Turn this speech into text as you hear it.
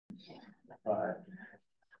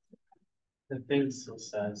The thing still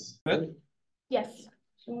says. Good. Yes.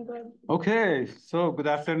 Okay, so good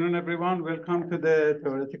afternoon, everyone. Welcome to the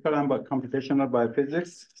Theoretical and Computational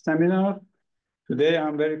Biophysics seminar. Today,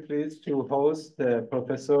 I'm very pleased to host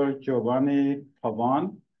Professor Giovanni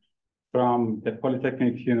Pavan from the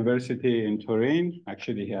Polytechnic University in Turin.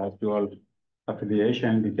 Actually, he has dual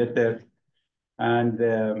affiliation, we get there. And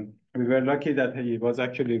we were lucky that he was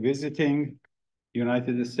actually visiting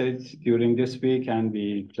United States during this week, and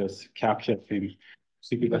we just captured him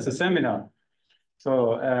to give us a seminar.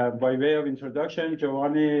 So by way of introduction,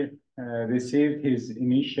 Giovanni received his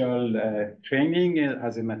initial training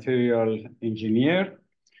as a material engineer,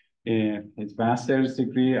 his master's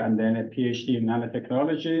degree, and then a PhD in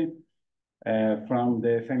nanotechnology from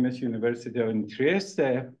the famous University of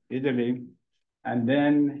Trieste, Italy. And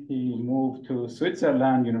then he moved to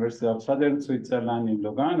Switzerland, University of Southern Switzerland in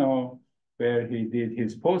Lugano, where he did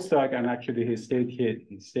his postdoc, and actually he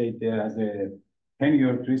stayed there as a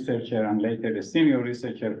tenured researcher and later a senior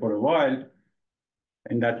researcher for a while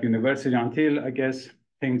in that university until, I guess,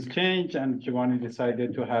 things changed and Giovanni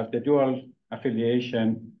decided to have the dual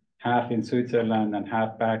affiliation, half in Switzerland and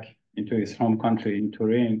half back into his home country in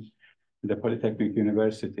Turin, the Polytechnic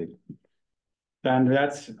University. And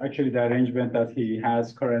that's actually the arrangement that he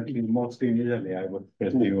has currently, mostly in Italy, I would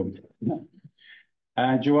presume.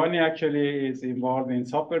 Giovanni actually is involved in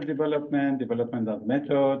software development of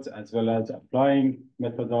methods, as well as applying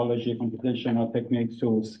methodology, computational techniques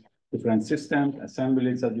to different systems,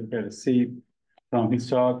 assemblies, as you can see from his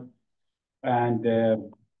talk. And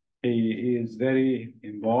he is very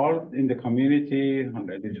involved in the community, on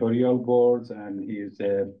the editorial boards, and he is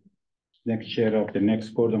the next chair of the next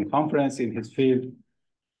Gordon conference in his field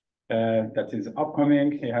that is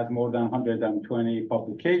upcoming. He has more than 120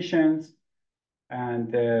 publications.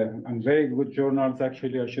 And very good journals,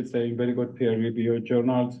 actually, I should say, very good peer-reviewed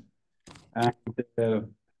journals. And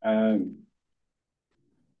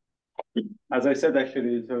as I said,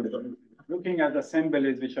 actually, so looking at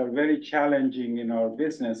assemblies which are very challenging in our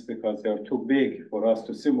business because they're too big for us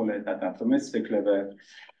to simulate at atomistic level,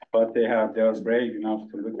 but they are brave enough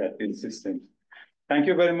to look at these systems. Thank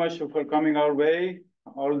you very much for coming our way,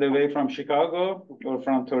 all the way from Chicago or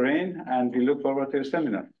from Turin, and we look forward to your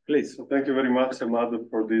seminar. Please. So thank you very much, Ahmad,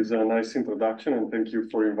 for this nice introduction, and thank you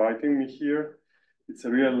for inviting me here. It's a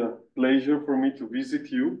real pleasure for me to visit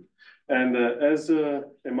you. And as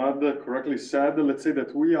Ahmad correctly said, let's say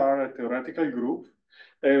that we are a theoretical group,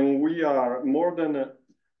 and we are more than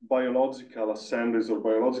biological assemblies or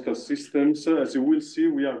biological systems. As you will see,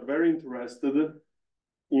 we are very interested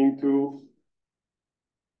into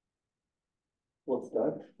what's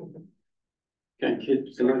that? Okay,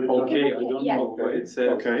 I don't know what it says.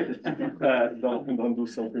 Okay, don't do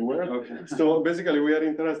something weird. Okay. So basically, we are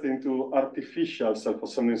interested into artificial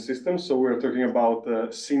self-assembling systems. So we're talking about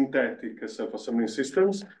synthetic self-assembling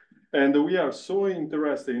systems. And we are so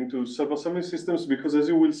interested into self-assembling systems because, as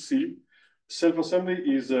you will see, self-assembly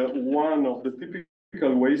is one of the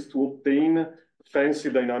typical ways to obtain fancy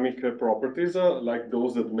dynamic properties like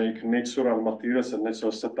those that make natural materials and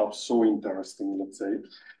natural setups so interesting, let's say.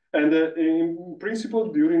 And in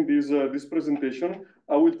principle, during this presentation,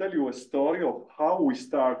 I will tell you a story of how we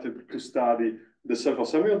started to study the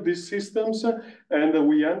self-assembly of these systems, and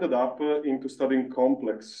we ended up into studying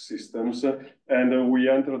complex systems, and we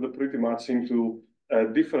entered pretty much into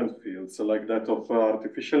different fields like that of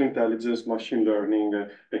artificial intelligence, machine learning,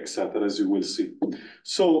 etc., as you will see.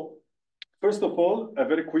 So, first of all, a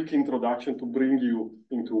very quick introduction to bring you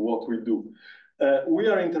into what we do. We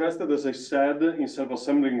are interested, as I said, in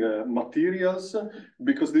self-assembling materials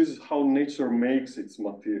because this is how nature makes its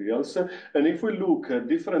materials. And if we look at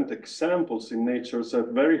different examples in nature at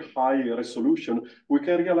very high resolution, we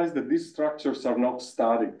can realize that these structures are not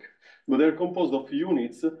static, but they're composed of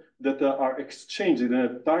units that are exchanged in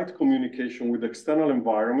a tight communication with the external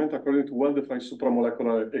environment according to well-defined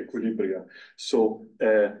supramolecular equilibria. So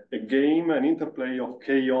a game, an interplay of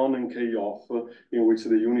K on and K off in which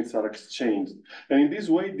the units are exchanged. And in this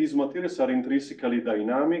way, these materials are intrinsically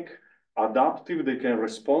dynamic, adaptive, they can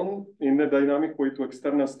respond in a dynamic way to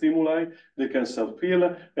external stimuli, they can self-heal,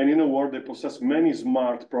 and in a word, they possess many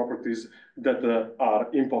smart properties that are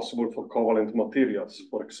impossible for covalent materials,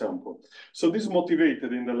 for example. So this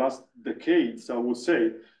motivated in the last decades, I would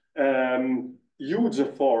say, huge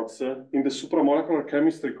efforts in the supramolecular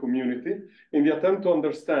chemistry community in the attempt to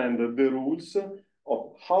understand the rules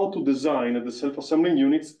of how to design the self-assembling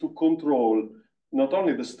units to control not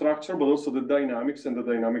only the structure, but also the dynamics and the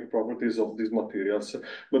dynamic properties of these materials.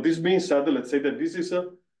 But this being said, let's say that this is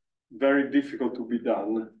very difficult to be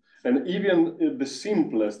done. And even the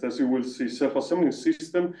simplest, as you will see, self-assembling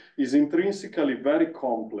system is intrinsically very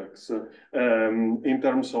complex in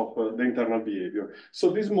terms of the internal behavior.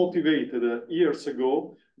 So this motivated years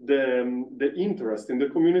ago the interest in the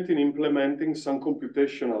community in implementing some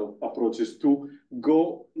computational approaches to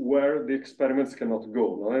go where the experiments cannot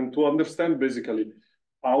go, and to understand basically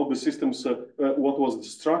how the systems, what was the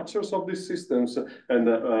structures of these systems and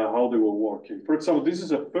how they were working. For example, this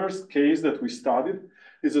is a first case that we studied.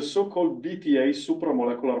 It's a so-called BTA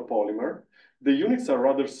supramolecular polymer. The units are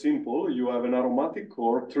rather simple. You have an aromatic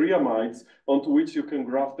core, 3 amides, onto which you can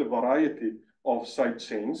graft a variety of side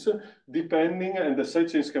chains, depending, and the side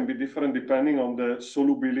chains can be different depending on the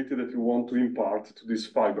solubility that you want to impart to these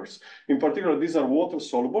fibers. In particular, these are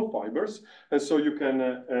water-soluble fibers, and so you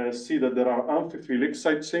can see that there are amphiphilic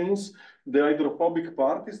side chains. The hydrophobic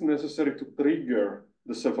part is necessary to trigger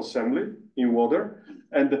the self-assembly in water,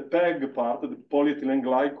 and the PEG part, the polyethylene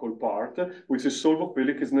glycol part, which is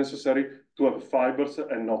solvophilic, is necessary to have fibers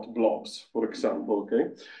and not blobs, for example,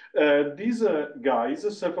 okay? These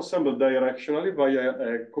guys self-assemble directionally via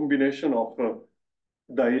a combination of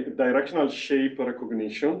directional shape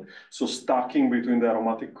recognition, so stacking between the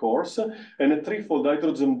aromatic cores, and a threefold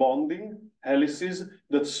hydrogen bonding helices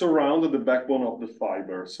that surround the backbone of the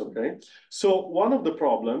fibers, okay? So one of the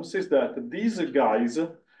problems is that these guys,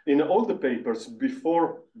 in all the papers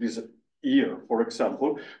before this year, for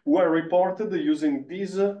example, were reported using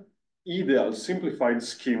this ideal simplified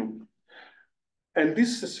scheme. And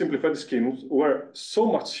these simplified schemes were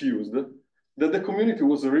so much used that the community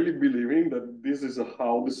was really believing that this is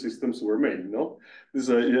how the systems were made, no? This,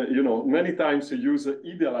 you know, many times you use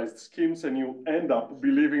idealized schemes and you end up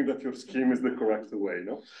believing that your scheme is the correct way,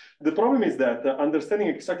 no? The problem is that understanding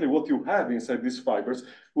exactly what you have inside these fibers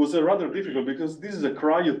was rather difficult because this is a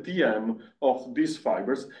cryo-TM of these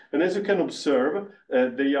fibers. And as you can observe,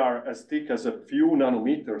 they are as thick as a few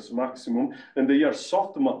nanometers maximum, and they are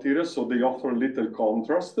soft materials, so they offer little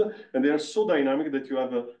contrast, and they are so dynamic that you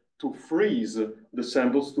have to freeze the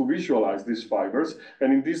samples to visualize these fibers.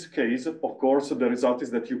 And in this case, of course, the result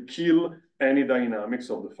is that you kill any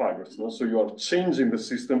dynamics of the fibers. No? So you are changing the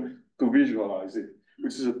system to visualize it,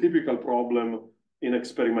 which is a typical problem in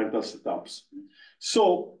experimental setups.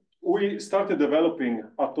 So we started developing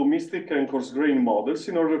atomistic and coarse-grained models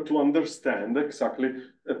in order to understand exactly,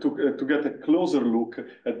 to get a closer look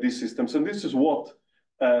at these systems. And this is what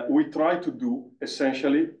we try to do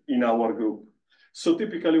essentially in our group. So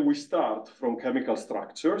typically we start from chemical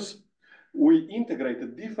structures. We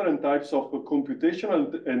integrate different types of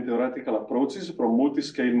computational and theoretical approaches from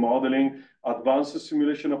multiscale modeling, advanced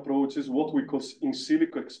simulation approaches, what we call in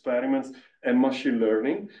silico experiments, and machine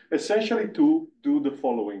learning, essentially to do the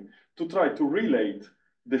following: to try to relate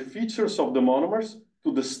the features of the monomers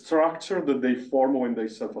to the structure that they form when they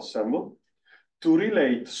self-assemble, to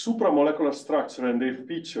relate supramolecular structure and their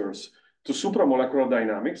features to supramolecular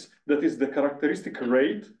dynamics, that is the characteristic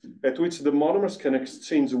rate at which the monomers can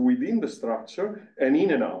exchange within the structure and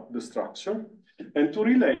in and out the structure, and to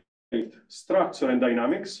relate structure and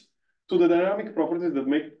dynamics to the dynamic properties that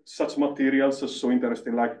make such materials so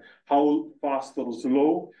interesting, like how fast or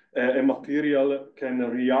slow a material can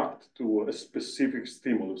react to a specific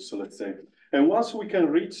stimulus, let's say. And once we can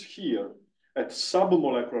reach here at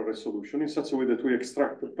submolecular resolution in such a way that we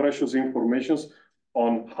extract precious informations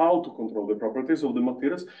on how to control the properties of the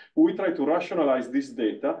materials, we try to rationalize this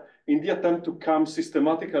data in the attempt to come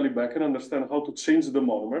systematically back and understand how to change the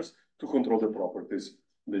monomers to control the properties,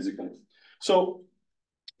 basically. So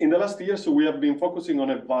in the last years, we have been focusing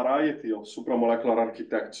on a variety of supramolecular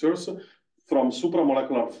architectures, from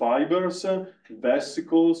supramolecular fibers,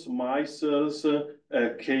 vesicles, micelles,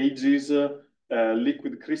 cages,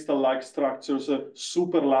 liquid crystal-like structures,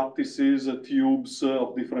 super lattices, tubes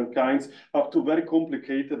of different kinds, up to very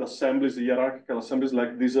complicated assemblies, hierarchical assemblies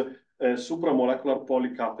like these supramolecular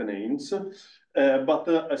polycatenanes. But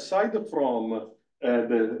aside from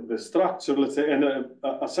the structure, let's say, and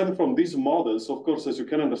aside from these models, of course, as you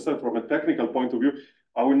can understand from a technical point of view,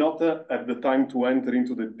 I will not have the time to enter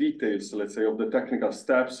into the details, let's say, of the technical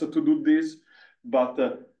steps to do this, but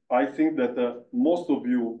I think that most of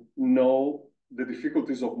you know the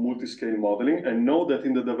difficulties of multiscale modeling and know that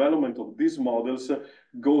in the development of these models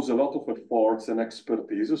goes a lot of efforts and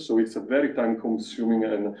expertise. So it's a very time-consuming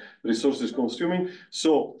and resources-consuming.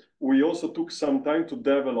 So we also took some time to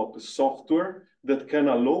develop software that can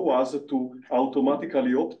allow us to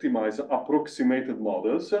automatically optimize approximated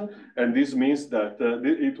models. And this means that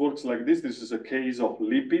it works like this. This is a case of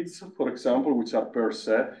lipids, for example, which are per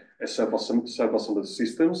se a self-assembled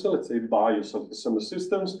systems, so let's say bio self-assembled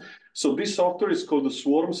systems. So this software is called the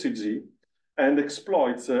Swarm CG. and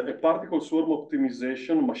exploits a particle swarm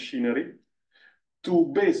optimization machinery to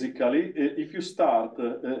basically, if you start,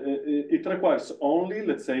 it requires only,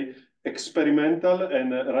 let's say, experimental and,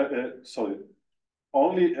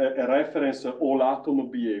 only a reference all atom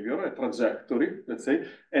behavior, a trajectory, let's say,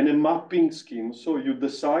 and a mapping scheme. So you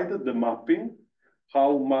decide the mapping,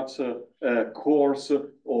 how much coarse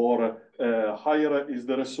or higher is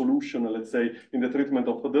the resolution, let's say, in the treatment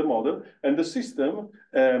of the model, and the system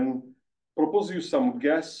proposes you some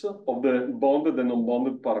guess of the bonded and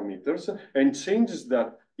non-bonded parameters and changes that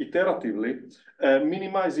iteratively,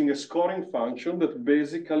 minimizing a scoring function that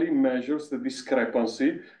basically measures the discrepancy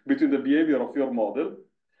between the behavior of your model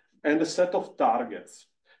and a set of targets.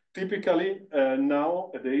 Typically,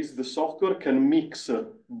 nowadays, the software can mix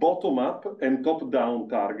bottom-up and top-down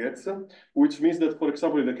targets, which means that, for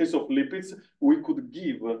example, in the case of lipids, we could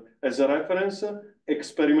give as a reference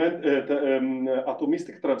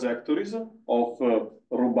atomistic trajectories of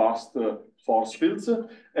robust force fields,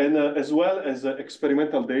 and as well as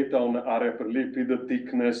experimental data on area per lipid,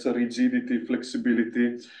 thickness, rigidity, flexibility.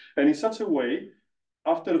 And in such a way,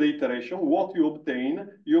 after the iteration, what you obtain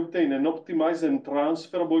an optimized and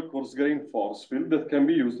transferable coarse grain force field that can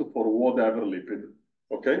be used for whatever lipid,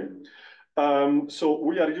 okay? So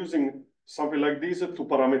we are using something like this to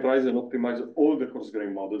parameterize and optimize all the coarse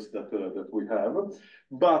grain models that we have.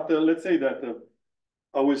 But let's say that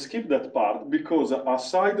I will skip that part because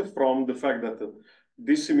aside from the fact that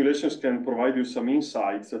these simulations can provide you some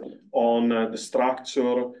insights on the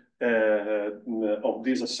structure of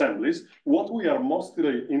these assemblies, what we are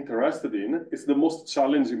mostly interested in is the most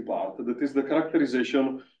challenging part, that is the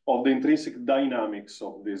characterization of the intrinsic dynamics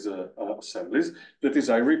of these assemblies. That is,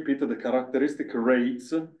 I repeat, the characteristic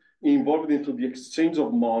rates involved into the exchange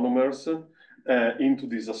of monomers into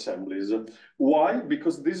these assemblies. Why?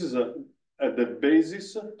 Because this is the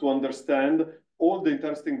basis to understand all the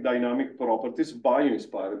interesting dynamic properties,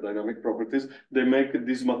 bio-inspired dynamic properties, they make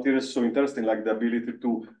these materials so interesting, like the ability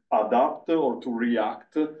to adapt or to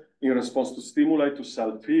react in response to stimuli, to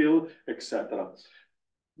self-heal, etc.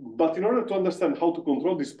 But in order to understand how to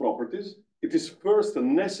control these properties, it is first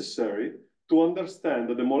necessary to understand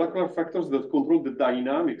the molecular factors that control the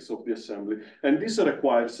dynamics of the assembly. And this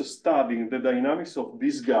requires studying the dynamics of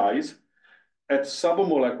these guys at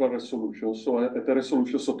submolecular resolution, so at a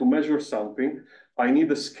resolution, so to measure something, I need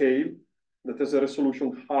a scale that has a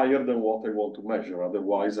resolution higher than what I want to measure.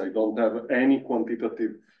 Otherwise, I don't have any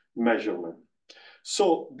quantitative measurement.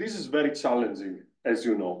 So this is very challenging, as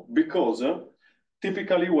you know, because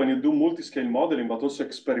typically when you do multiscale modeling, but also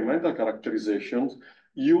experimental characterizations,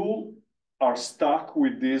 you are stuck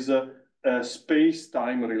with these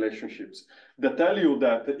space-time relationships that tell you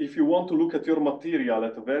that if you want to look at your material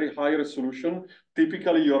at a very high resolution,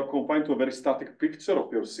 typically you are confined to a very static picture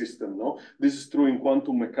of your system, no? This is true in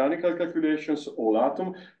quantum mechanical calculations, all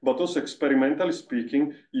atom, but also experimentally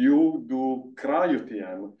speaking, you do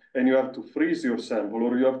cryo-TM and you have to freeze your sample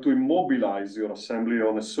or you have to immobilize your assembly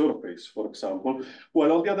on a surface, for example.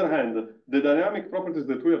 While on the other hand, the dynamic properties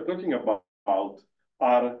that we are talking about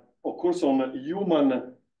are, of course, on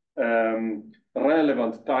human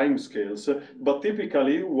relevant timescales, but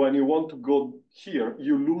typically when you want to go here,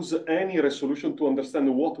 you lose any resolution to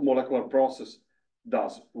understand what molecular process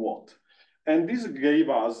does what. And this gave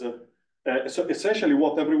us, so essentially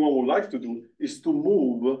what everyone would like to do is to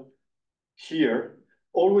move here,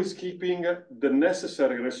 always keeping the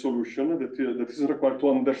necessary resolution that is required to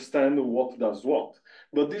understand what does what.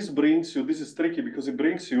 But this brings you, this is tricky because it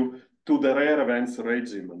brings you to the rare events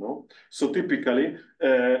regime, no? So typically,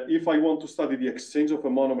 if I want to study the exchange of a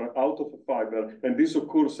monomer out of a fiber, and this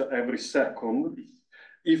occurs every second,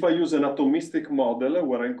 if I use an atomistic model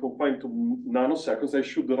where I'm confined to nanoseconds, I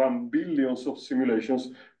should run billions of simulations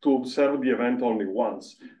to observe the event only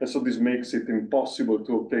once. And so this makes it impossible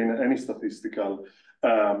to obtain any statistical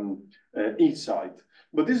insight.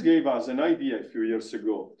 But this gave us an idea a few years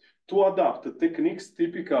ago to adapt techniques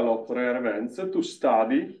typical of rare events to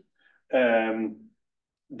study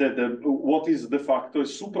what is de facto a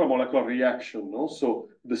supramolecular reaction, no? So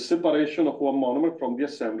the separation of one monomer from the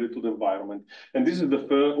assembly to the environment. And this is the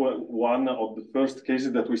first one of the first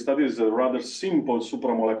cases that we studied is a rather simple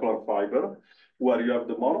supramolecular fiber, where you have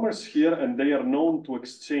the monomers here and they are known to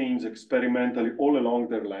exchange experimentally all along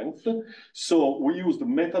their length. So we used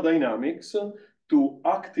metadynamics to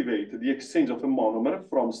activate the exchange of a monomer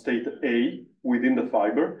from state A within the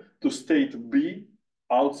fiber to state B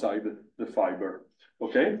outside the fiber,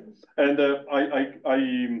 okay? And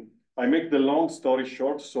I make the long story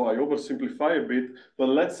short, so I oversimplify a bit, but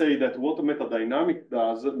let's say that what metadynamics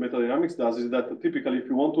does is that typically if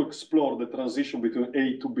you want to explore the transition between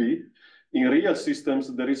A to B, In real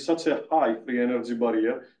systems, there is such a high free energy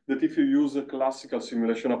barrier that if you use classical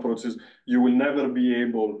simulation approaches, you will never be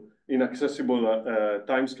able, in accessible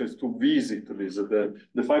timescales, to visit this.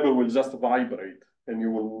 The fiber will just vibrate, and you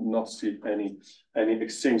will not see any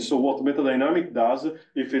exchange. So what metadynamic does,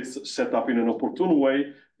 if it's set up in an opportune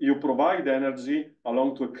way, you provide energy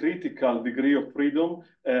along to a critical degree of freedom,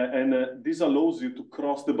 and this allows you to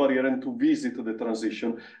cross the barrier and to visit the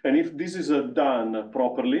transition. And if this is done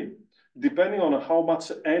properly, depending on how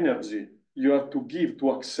much energy you have to give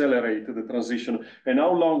to accelerate the transition and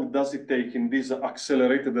how long does it take in this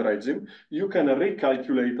accelerated regime, you can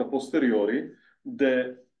recalculate a posteriori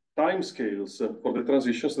the timescales for the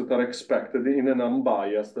transitions that are expected in an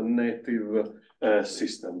unbiased native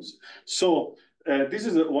systems. So this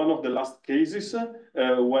is one of the last cases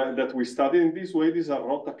that we studied in this way. These are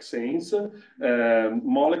rotaxanes,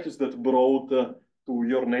 molecules that brought to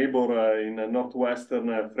your neighbor in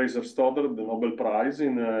Northwestern Fraser Stoddard the Nobel Prize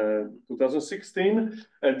in 2016.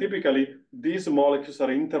 And typically, these molecules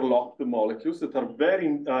are interlocked molecules that are very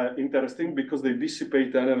interesting because they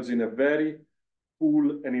dissipate energy in a very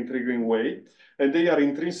cool and intriguing way. And they are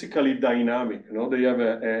intrinsically dynamic. You know? They have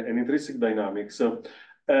an intrinsic dynamic. So,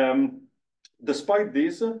 despite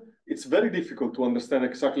this, it's very difficult to understand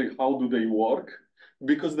exactly how do they work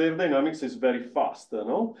because their dynamics is very fast, you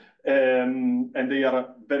know? And they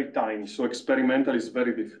are very tiny, so experimental is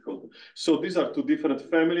very difficult. So these are two different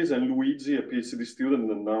families, and Luigi, a PhD student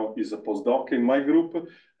and now is a postdoc in my group,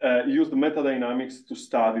 used metadynamics to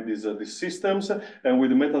study these systems. And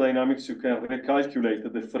with metadynamics, you can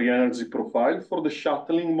recalculate the free energy profile for the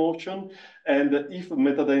shuttling motion. And if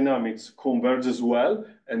metadynamics converges well,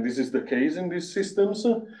 and this is the case in these systems,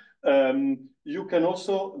 you can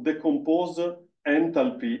also decompose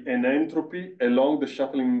enthalpy and entropy along the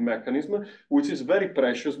shuttling mechanism, which is very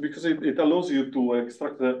precious because it allows you to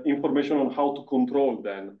extract the information on how to control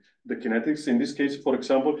then the kinetics. In this case, for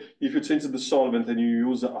example, if you change the solvent and you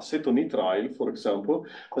use acetonitrile, for example,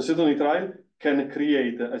 acetonitrile can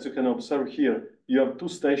create, as you can observe here, you have two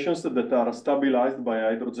stations that are stabilized by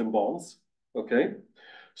hydrogen bonds, okay?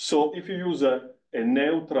 So if you use a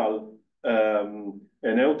neutral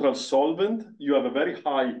solvent, you have a very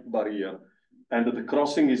high barrier, and the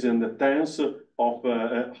crossing is in the tens of,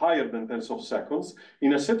 higher than tens of seconds.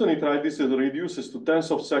 In acetonitrile, this reduces to tens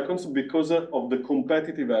of seconds because of the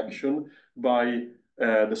competitive action by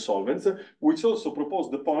the solvents, which also propose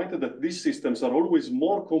the point that these systems are always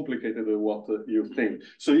more complicated than what you think.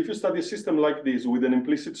 So if you study a system like this with an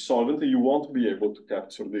implicit solvent, you won't be able to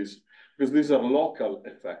capture this because these are local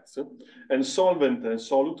effects. And solvent and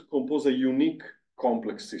solute compose a unique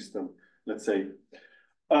complex system, let's say.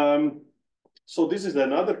 So this is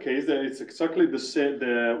another case that it's exactly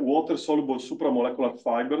the water-soluble supramolecular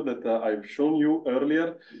fiber that I've shown you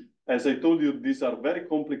earlier. As I told you, these are very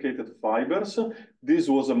complicated fibers. This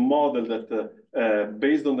was a model that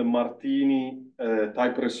based on the Martini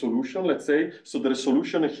type resolution, let's say. So the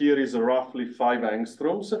resolution here is roughly 5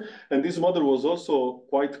 angstroms. And this model was also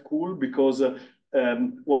quite cool because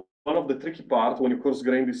well, one of the tricky parts when you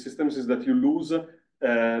coarse-grain these systems is that you lose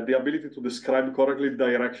the ability to describe correctly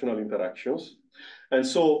directional interactions. And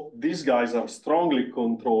so these guys are strongly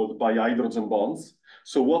controlled by hydrogen bonds.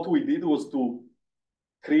 So what we did was to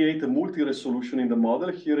create a multi-resolution in the model.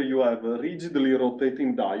 Here you have rigidly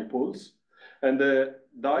rotating dipoles. And the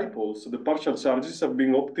dipoles, the partial charges, have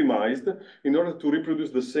been optimized in order to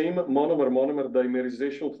reproduce the same monomer-monomer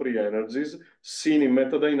dimerization free energies seen in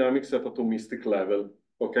metadynamics at atomistic level,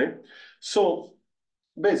 okay? So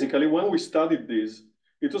basically, when we studied this,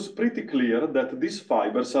 it was pretty clear that these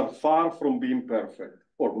fibers are far from being perfect,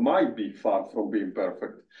 or might be far from being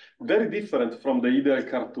perfect. Very different from the ideal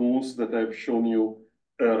cartoons that I've shown you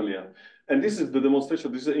earlier. And this is the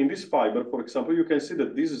demonstration. In this fiber, for example, you can see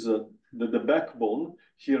that this is the backbone.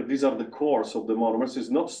 Here, these are the cores of the monomers.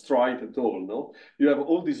 It's not straight at all, no? You have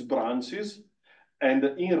all these branches, and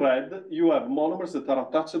in red, you have monomers that are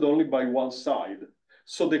attached only by one side.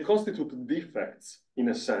 So they constitute defects, in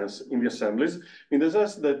a sense, in the assemblies, in the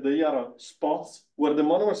sense that they are spots where the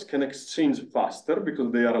monomers can exchange faster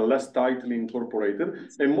because they are less tightly incorporated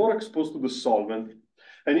and more exposed to the solvent.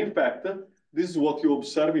 And in fact, this is what you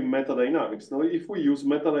observe in metadynamics. Now, if we use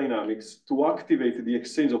metadynamics to activate the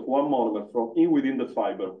exchange of one monomer from within the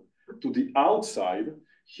fiber to the outside,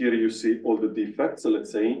 here you see all the defects,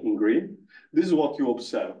 let's say in green, this is what you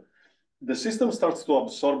observe. The system starts to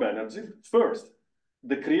absorb energy. First,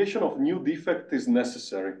 the creation of new defect is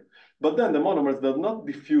necessary, but then the monomers do not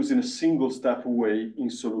diffuse in a single step way in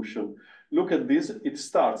solution. Look at this, it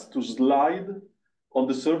starts to slide on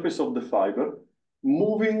the surface of the fiber,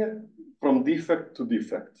 moving from defect to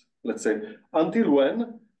defect, let's say, until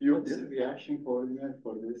when you... What's the reaction coordinate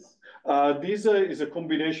for this? This is a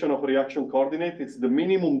combination of reaction coordinate. It's the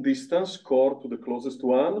minimum distance core to the closest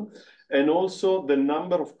one, and also the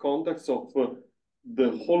number of contacts of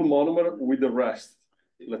the whole monomer with the rest,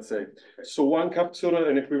 let's say. So one captures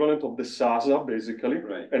an equivalent of the SASA, basically,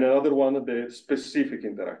 Right. and another one, the specific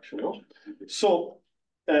interaction. No? So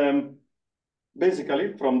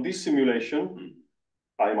basically, from this simulation,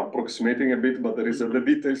 I'm approximating a bit, but there is the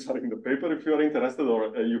details are in the paper if you are interested,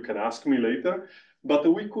 or you can ask me later. But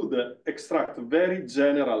we could extract very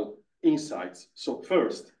general insights. So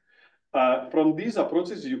first, from these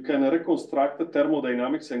approaches, you can reconstruct the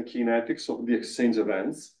thermodynamics and kinetics of the exchange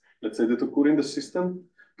events, let's say, that occur in the system,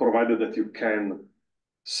 provided that you can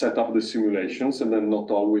set up the simulations, and then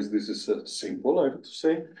not always this is simple, I have to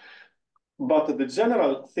say. But the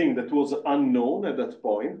general thing that was unknown at that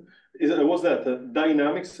point was that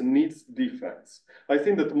dynamics needs defects. I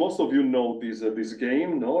think that most of you know this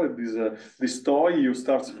game, no? This toy, you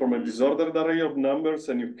start from a disordered array of numbers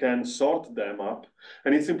and you can sort them up.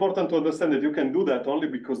 And it's important to understand that you can do that only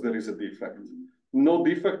because there is a defect. No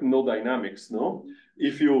defect, no dynamics, no?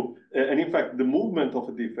 And in fact, the movement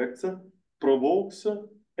of defects provokes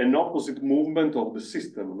an opposite movement of the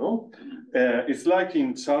system, no? It's like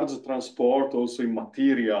in charge transport, also in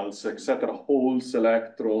materials, etc., holes,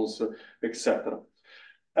 electrons, etc.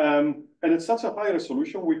 And at such a high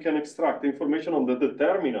resolution, we can extract information on the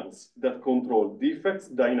determinants that control defects,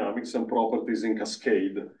 dynamics, and properties in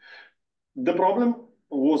cascade. The problem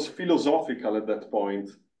was philosophical at that point.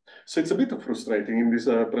 So it's a bit frustrating in this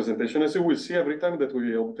presentation. As you will see, every time that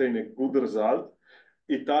we obtain a good result,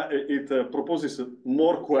 it proposes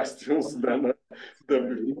more questions than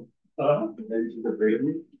the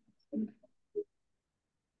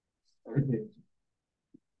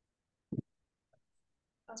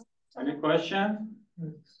Any question?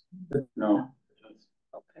 No.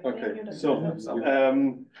 Okay, so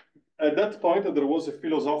at that point, there was a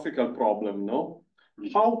philosophical problem, no?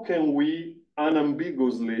 How can we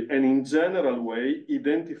unambiguously and in general way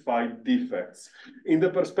identify defects in the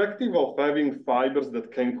perspective of having fibers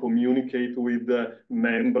that can communicate with the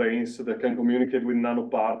membranes, that can communicate with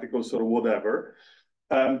nanoparticles or whatever?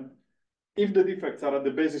 If the defects are at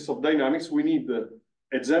the basis of dynamics, we need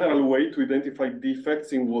a general way to identify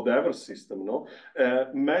defects in whatever system, no?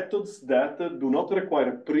 Methods that do not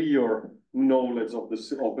require prior knowledge of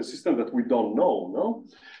the system that we don't know, no?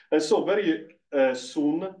 And so very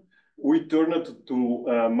soon, we turned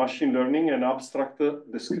to machine learning and abstract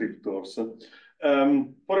descriptors.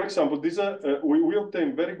 For example, we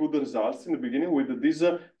obtained very good results in the beginning with this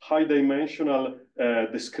high dimensional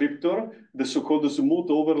descriptor, the so-called smooth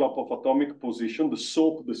overlap of atomic position, the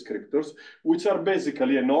SOAP descriptors, which are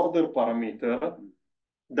basically an order parameter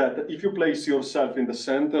that if you place yourself in the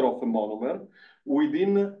center of a monomer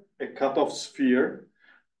within a cutoff sphere,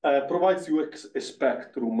 provides you a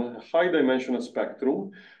spectrum, a high dimensional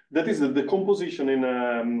spectrum, that is the decomposition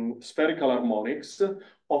in spherical harmonics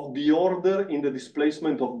of the order in the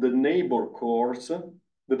displacement of the neighbor cores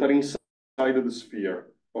that are inside the sphere,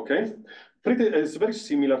 okay? It's very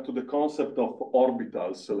similar to the concept of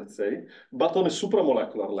orbitals, let's say, but on a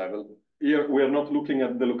supramolecular level. Here, we are not looking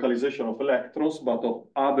at the localization of electrons, but of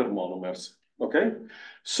other monomers, okay?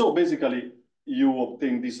 So basically, you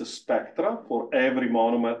obtain this spectra for every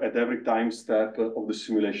monomer at every time step of the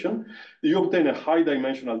simulation. You obtain a high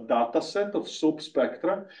dimensional data set of SOAP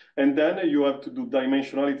spectra, and then you have to do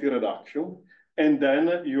dimensionality reduction, and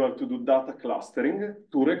then you have to do data clustering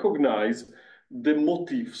to recognize the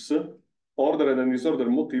motifs, ordered and disordered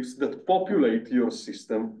motifs that populate your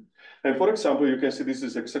system. And for example, you can see this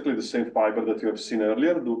is exactly the same fiber that you have seen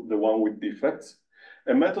earlier, the one with defects.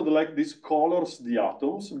 A method like this colors the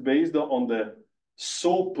atoms based on the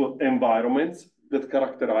SOAP environments that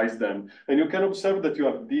characterize them. And you can observe that you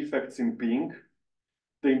have defects in pink,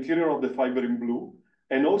 the interior of the fiber in blue,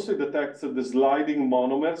 and also it detects the sliding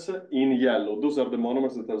monomers in yellow. Those are the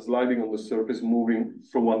monomers that are sliding on the surface, moving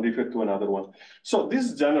from one defect to another one. So this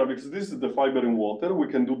is general, because this is the fiber in water. We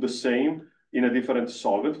can do the same in a different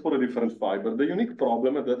solvent for a different fiber. The unique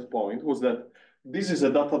problem at that point was that this is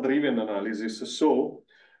a data-driven analysis. So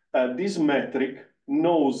this metric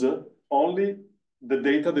knows only the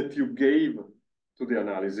data that you gave to the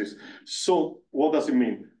analysis. So what does it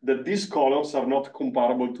mean? That these colors are not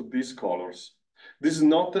comparable to these colors. This is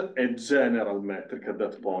not a general metric at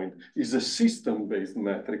that point. It's a system-based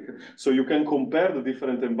metric. So you can compare the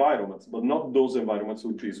different environments, but not those environments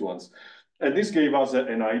with these ones. And this gave us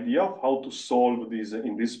an idea of how to solve this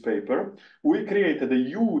in this paper. We created a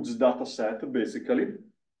huge data set, basically,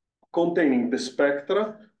 containing the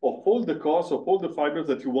spectra of all the cores of all the fibers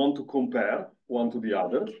that you want to compare one to the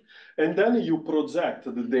other. And then you project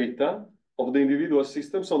the data of the individual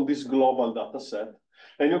systems on this global data set.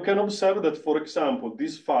 And you can observe that, for example,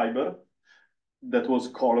 this fiber that was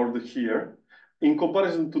colored here, in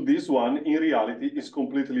comparison to this one, in reality, is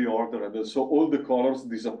completely ordered. So all the colors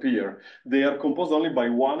disappear. They are composed only by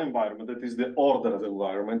one environment, that is the ordered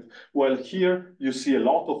environment. While here, you see a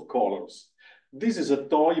lot of colors. This is a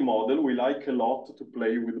toy model. We like a lot to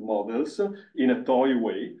play with models in a toy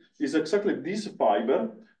way. It's exactly this fiber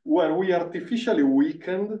where we artificially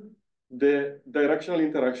weakened the directional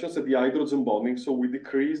interactions at the hydrogen bonding. So we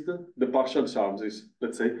decreased the partial charges,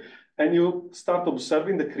 let's say, and you start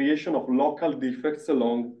observing the creation of local defects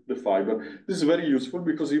along the fiber. This is very useful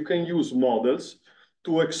because you can use models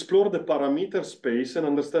to explore the parameter space and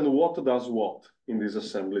understand what does what in these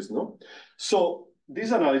assemblies, no? So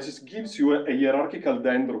this analysis gives you a hierarchical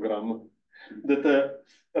dendrogram that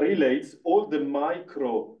relates all the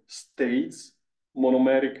micro states,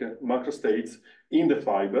 monomeric macro states in the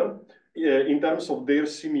fiber in terms of their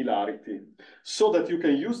similarity, so that you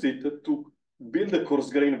can use it to build a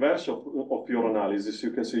coarse-grained version of your analysis.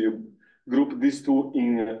 You can see you group these two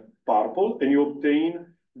in purple and you obtain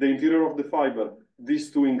the interior of the fiber,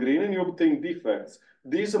 these two in green, and you obtain defects.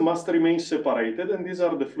 These must remain separated, and these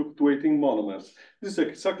are the fluctuating monomers. This is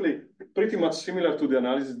exactly pretty much similar to the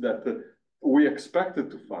analysis that we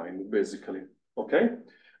expected to find, basically, okay?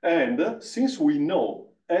 And since we know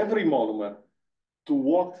every monomer to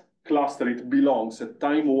what cluster it belongs at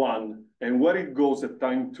time 1 and where it goes at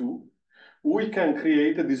time 2, we can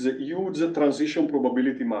create these huge transition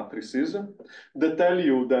probability matrices that tell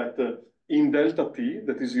you that in delta t,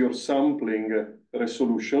 that is your sampling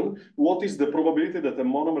resolution, what is the probability that a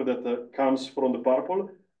monomer that comes from the purple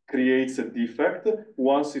creates a defect?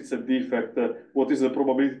 Once it's a defect, what is the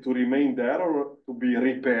probability to remain there or to be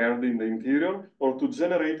repaired in the interior, or to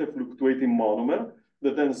generate a fluctuating monomer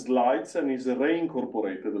that then slides and is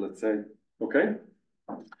reincorporated, let's say, okay?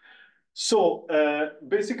 So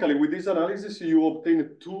basically with this analysis, you obtain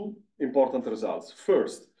two important results.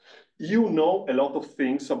 First, you know a lot of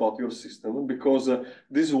things about your system because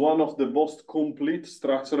this is one of the most complete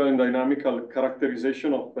structural and dynamical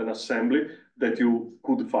characterization of an assembly that you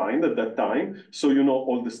could find at that time. So you know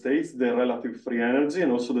all the states, the relative free energy,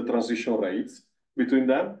 and also the transition rates between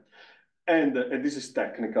them. And this is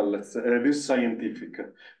technical, let's say, this is scientific.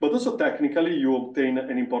 But also technically, you obtain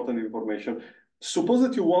an important information. Suppose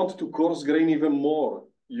that you want to coarse grain even more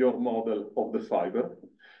your model of the fiber.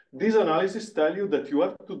 These analyses tell you that you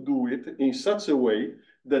have to do it in such a way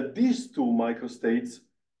that these two microstates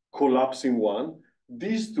collapse in one,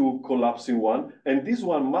 these two collapse in one, and this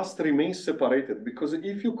one must remain separated, because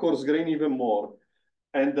if you coarse grain even more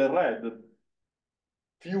and the red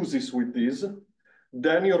fuses with this,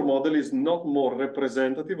 then your model is not more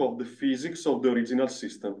representative of the physics of the original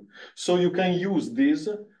system. So you can use this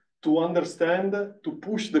to understand, to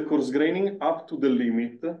push the coarse graining up to the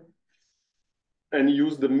limit and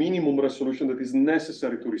use the minimum resolution that is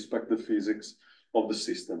necessary to respect the physics of the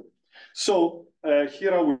system. So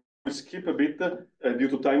here I will skip a bit due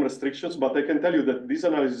to time restrictions, but I can tell you that these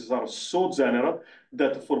analyses are so general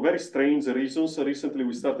that for very strange reasons, recently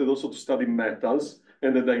we started also to study metals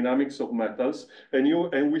and the dynamics of metals,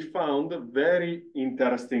 and we found very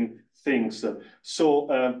interesting things.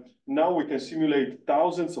 So now we can simulate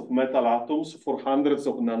thousands of metal atoms for hundreds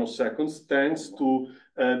of nanoseconds, thanks to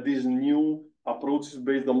these new approaches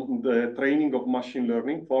based on the training of machine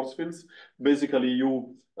learning force fields. Basically,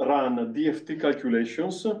 you run DFT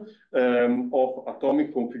calculations of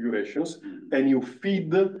atomic configurations, and you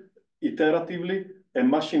feed iteratively a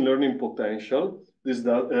machine learning potential. This is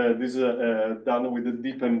done with the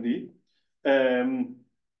DeepMD. And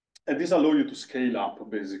this allows you to scale up,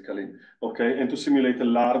 basically, okay, and to simulate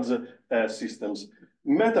large systems.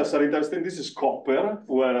 Metals are interesting. This is copper,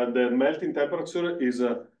 where the melting temperature is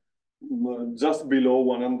just below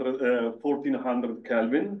 1400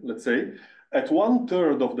 Kelvin, let's say. At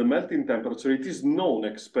 1/3 of the melting temperature, it is known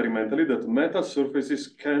experimentally that metal surfaces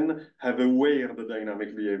can have a weird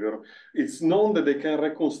dynamic behavior. It's known that they can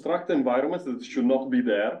reconstruct environments that should not be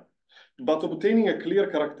there, but obtaining a clear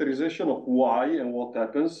characterization of why and what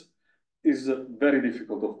happens is very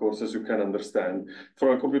difficult, of course, as you can understand. From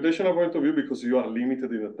a computational point of view, because you are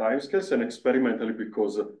limited in the timescales, and experimentally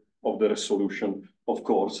because of the resolution, of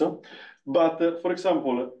course. But for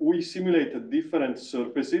example, we simulated different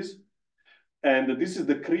surfaces, and this is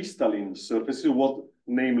the crystalline surfaces,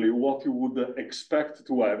 namely what you would expect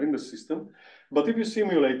to have in the system. But if you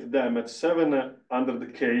simulate them at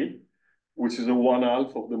 700K, which is a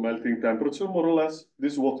 1/2 of the melting temperature, more or less.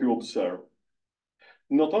 This is what you observe.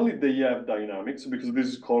 Not only they have dynamics, because this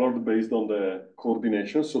is colored based on the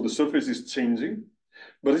coordination, so the surface is changing,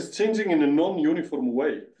 but it's changing in a non-uniform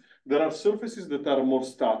way. There are surfaces that are more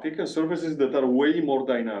static and surfaces that are way more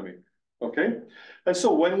dynamic, okay? And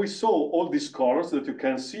so when we saw all these colors that you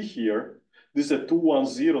can see here, this is a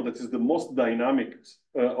 210 that is the most dynamic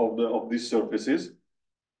of these surfaces,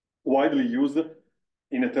 widely used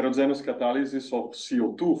in heterogeneous catalysis of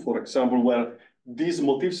CO2, for example, where these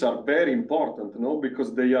motifs are very important, no?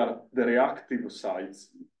 Because they are the reactive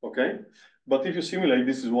sites, okay? But if you simulate,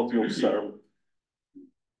 this is what you observe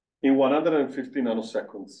in 150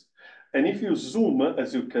 nanoseconds. And if you zoom,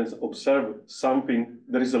 as you can observe something,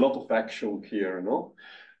 there is a lot of action here, no?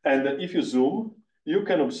 And if you zoom, you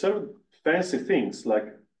can observe fancy things, like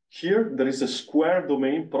here, there is a square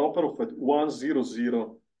domain proper of a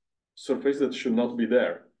 100 surface that should not be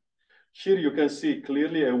there. Here you can see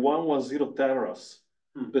clearly a 110 terrace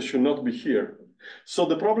that should not be here. So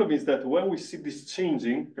the problem is that when we see this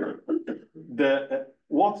changing,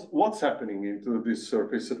 what's happening into this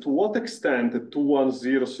surface? To what extent the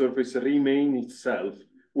 210 surface remain itself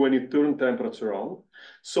when you turn temperature on?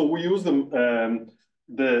 So we use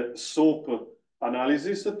the SOAP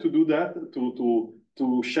analysis to do that,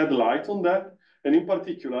 to shed light on that. And in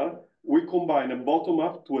particular, we combine a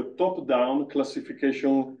bottom-up to a top-down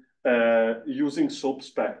classification using SOAP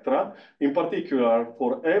spectra. In particular,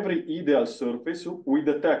 for every ideal surface, we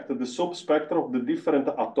detect the SOAP spectra of the different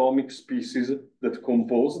atomic species that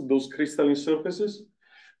compose those crystalline surfaces.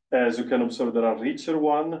 As you can observe, there are richer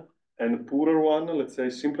one and poorer one, let's say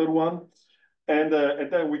simpler one. And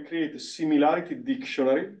then we create a similarity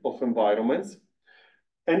dictionary of environments.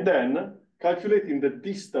 And then calculating the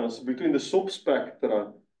distance between the SOAP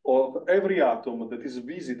spectra of every atom that is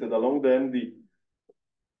visited along the MD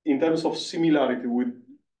in terms of similarity with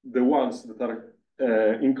the ones that are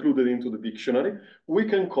included into the dictionary, we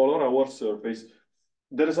can color our surface.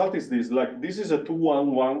 The result is this, like this is a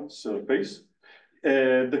 211 surface.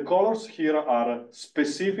 The colors here are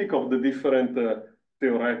specific of the different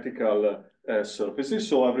theoretical surfaces.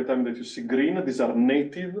 So every time that you see green, these are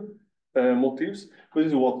native motifs. This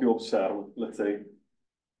is what you observe, let's say.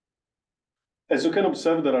 As you can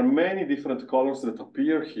observe, there are many different colors that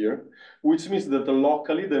appear here, which means that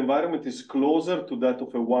locally the environment is closer to that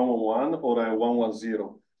of a 111 or a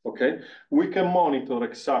 110, okay? We can monitor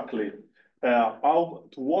exactly to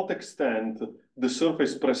what extent the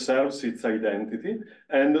surface preserves its identity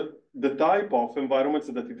and the type of environments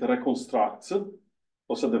that it reconstructs,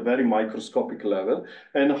 also at the very microscopic level,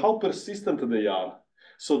 and how persistent they are.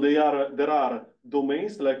 So there are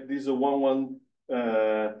domains like these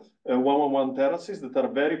 111 terraces that are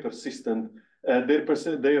very persistent.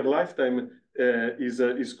 Their lifetime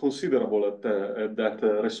is considerable at that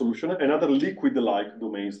resolution, and other liquid-like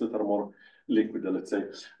domains that are more liquid, let's say.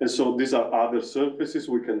 And so these are other surfaces.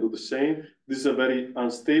 We can do the same. This is a very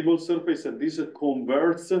unstable surface, and this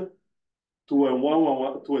converts to a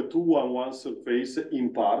 211 surface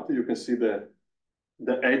in part. You can see the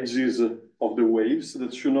edges of the waves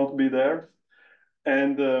that should not be there.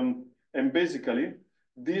 And basically,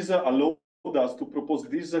 these allowed us to propose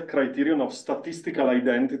this criterion of statistical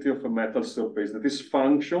identity of a metal surface, that is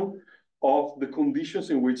function of the conditions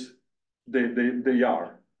in which they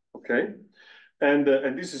are, okay? And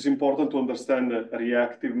this is important to understand the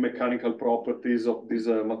reactive mechanical properties of these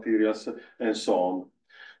materials and so on.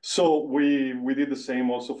 So we did the same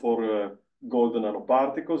also for gold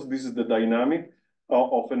nanoparticles. This is the dynamic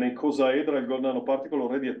of an icosahedral gold nanoparticle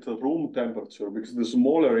already at room temperature, because the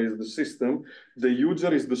smaller is the system, the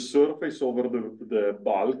huger is the surface over the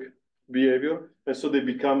bulk behavior, and so they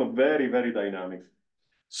become very, very dynamic.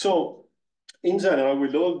 So in general,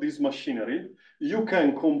 with all this machinery, you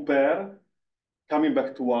can compare, coming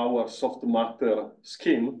back to our soft matter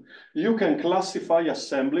scheme, you can classify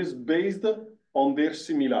assemblies based on their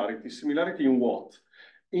similarity. Similarity in what?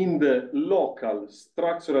 In the local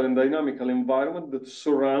structural and dynamical environment that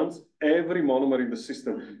surrounds every monomer in the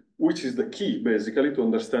system, which is the key, basically, to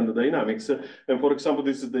understand the dynamics. And for example,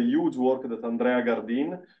 this is the huge work that Andrea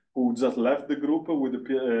Gardin, who just left the group with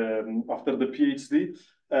after the PhD,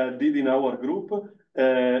 did in our group.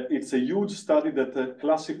 It's a huge study that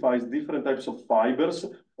classifies different types of fibers,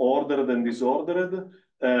 ordered and disordered,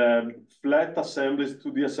 flat assemblies,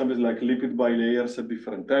 2D assemblies like lipid bilayers at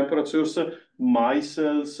different temperatures,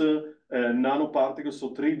 micelles, nanoparticles,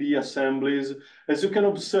 so 3D assemblies. As you can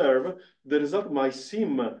observe, the result might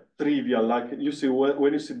seem trivial, like you see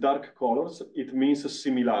when you see dark colors, it means a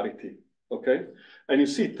similarity, okay? And you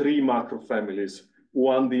see 3 macro families.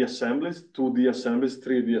 1D assemblies, 2D assemblies,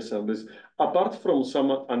 3D assemblies, apart from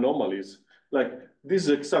some anomalies. Like this is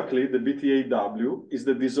exactly the BTAW is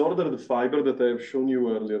the disordered fiber that I have shown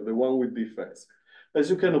you earlier, the one with defects. As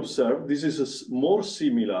you can observe, this is more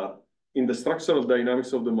similar in the structural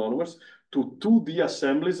dynamics of the monomers to 2D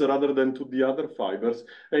assemblies rather than to the other fibers.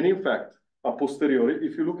 And in fact, a posteriori,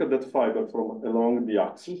 if you look at that fiber from along the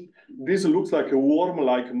axis, this looks like a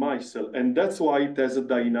worm-like micelle, and that's why it has a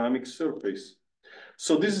dynamic surface.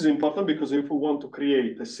 So this is important because if we want to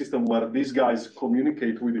create a system where these guys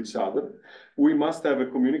communicate with each other, we must have a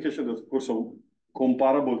communication that, of course, of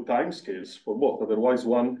comparable timescales for both. Otherwise,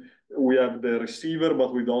 we have the receiver,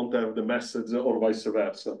 but we don't have the message, or vice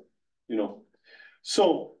versa. You know.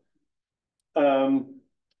 So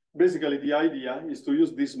basically, the idea is to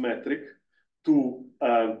use this metric to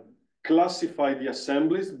classify the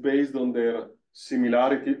assemblies based on their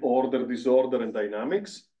similarity, order, disorder, and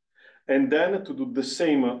dynamics, and then to do the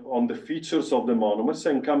same on the features of the monomers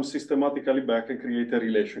and come systematically back and create a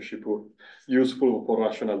relationship useful for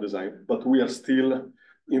rational design. But we are still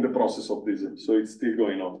in the process of this, so it's still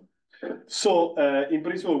going on. So in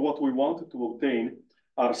principle, what we wanted to obtain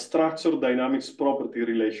are structure dynamics property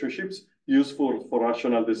relationships useful for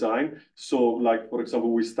rational design. So like, for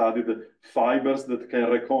example, we studied fibers that can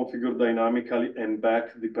reconfigure dynamically and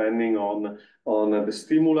back depending on the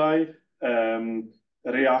stimuli,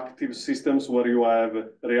 reactive systems where you have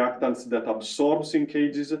reactants that absorbs in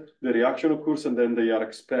cages, the reaction occurs and then they are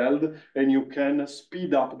expelled, and you can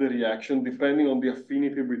speed up the reaction depending on the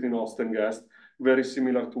affinity between host and guest, very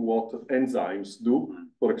similar to what enzymes do,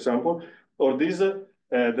 for example. Or this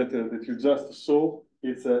that you just saw,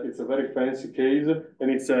 it's a very fancy case, and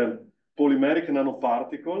it's a polymeric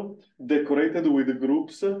nanoparticle decorated with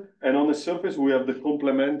groups, and on the surface we have the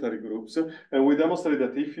complementary groups, and we demonstrate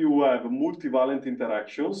that if you have multivalent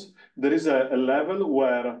interactions, there is a level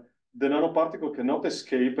where the nanoparticle cannot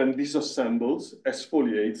escape and disassembles,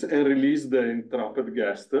 exfoliates, and release the entrapped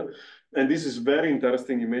guest. And this is very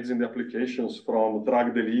interesting image in the applications from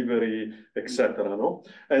drug delivery, etc. No?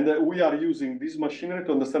 And we are using this machinery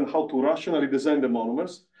to understand how to rationally design the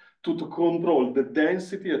monomers to control the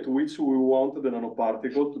density at which we want the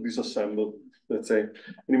nanoparticle to disassemble. Let's say,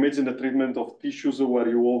 and imagine the treatment of tissues where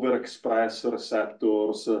you overexpress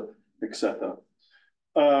receptors, etc.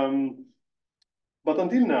 But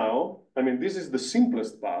until now, I mean, this is the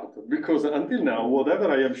simplest part, because until now,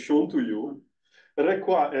 whatever I have shown to you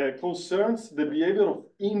concerns the behavior of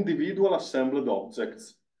individual assembled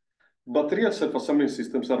objects. But real self-assembling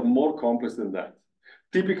systems are more complex than that.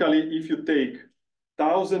 Typically, if you take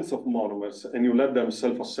thousands of monomers and you let them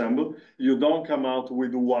self-assemble, you don't come out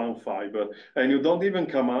with one fiber, and you don't even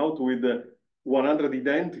come out with 100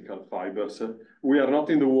 identical fibers. We are not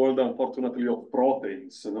in the world, unfortunately, of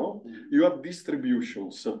proteins, no? You have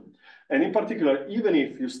distributions. And in particular, even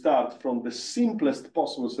if you start from the simplest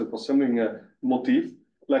possible self-assembling motif,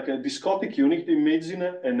 like a discotic unit, imagine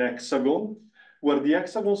an hexagon, where the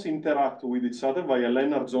hexagons interact with each other via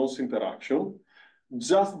Lennard-Jones interaction,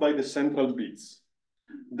 just by the central bits.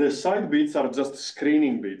 The side bits are just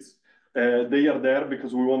screening bits. They are there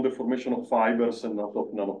because we want the formation of fibers and not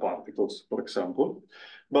of nanoparticles, for example.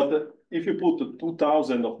 But if you put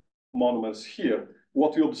 2,000 of monomers here,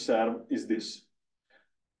 what you observe is this.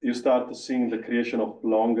 You start seeing the creation of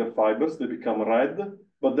longer fibers. They become red,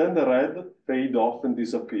 but then the red fades off and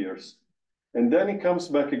disappears. And then it comes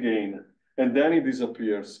back again, and then it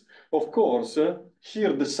disappears. Of course,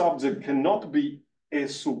 here the subject cannot be a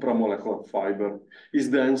supramolecular fiber. It's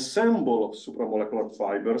the ensemble of supramolecular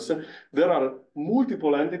fibers. There are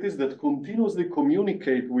multiple entities that continuously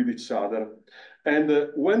communicate with each other. And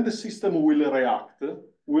when the system will react,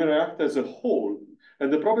 we react as a whole.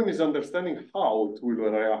 And the problem is understanding how it will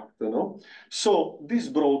react. No? So this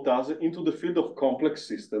brought us into the field of complex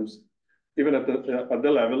systems, even at the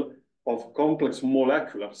level of complex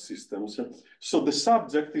molecular systems. So the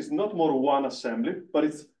subject is not more one assembly, but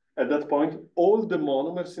it's at that point, all the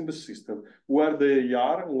monomers in the system, where they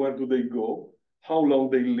are, where do they go, how long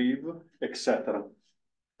they live, etc.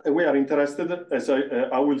 And we are interested, as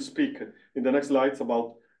I will speak in the next slides,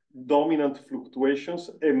 about dominant fluctuations,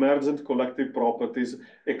 emergent collective properties,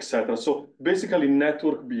 etc. So basically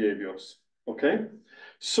network behaviors, okay?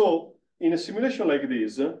 So in a simulation like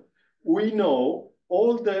this, we know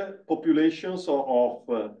all the populations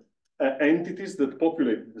of entities that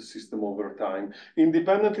populate the system over time,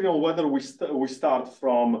 independently on whether we start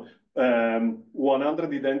from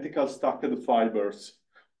 100 identical stacked fibers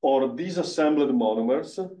or disassembled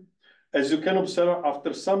monomers. As you can observe,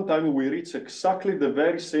 after some time, we reach exactly the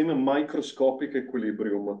very same microscopic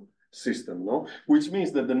equilibrium system, no? Which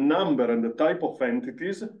means that the number and the type of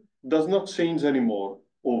entities does not change anymore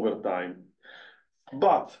over time.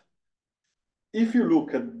 But if you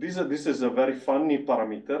look at this, this is a very funny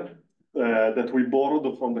parameter that we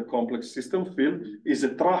borrowed from the complex system field, is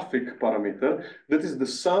a traffic parameter that is the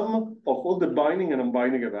sum of all the binding and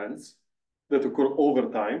unbinding events that occur over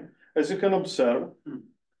time. As you can observe,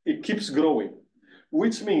 it keeps growing,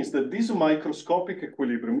 which means that this microscopic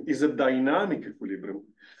equilibrium is a dynamic equilibrium.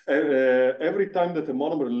 Every time that a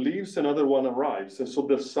monomer leaves, another one arrives, and so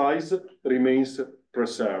the size remains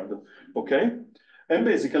preserved, okay? And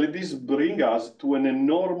basically, this brings us to an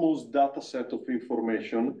enormous data set of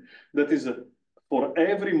information that is, for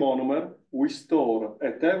every monomer, we store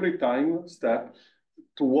at every time step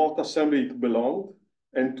to what assembly it belonged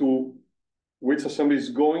and to which assembly is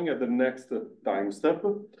going at the next time step.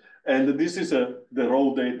 And this is the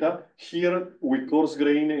raw data. Here, we coarse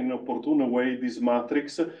grain in an opportune way this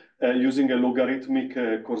matrix using a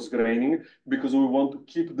logarithmic coarse graining because we want to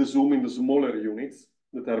keep the zoom in the smaller units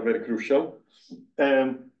that are very crucial.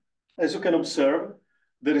 As you can observe,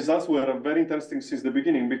 the results were very interesting since the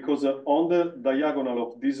beginning because on the diagonal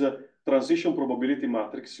of this transition probability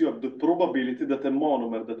matrix, you have the probability that a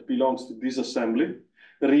monomer that belongs to this assembly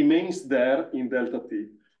remains there in delta t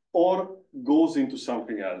or goes into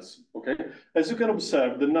something else, okay? As you can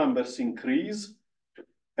observe, the numbers increase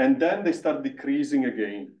and then they start decreasing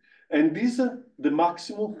again. And this, the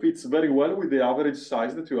maximum fits very well with the average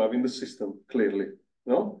size that you have in the system, clearly.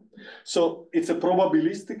 No? So it's a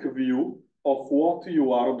probabilistic view of what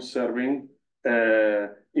you are observing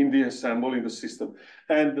in the ensemble in the system.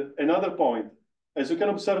 And another point, as you can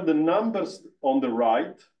observe, the numbers on the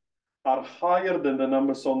right are higher than the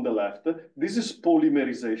numbers on the left. This is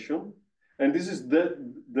polymerization, and this is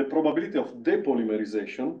the probability of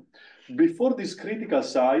depolymerization. Before this critical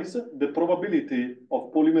size, the probability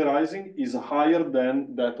of polymerizing is higher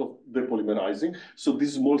than that of depolymerizing. So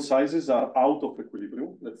these small sizes are out of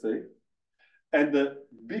equilibrium, let's say. And the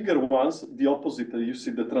bigger ones, the opposite, you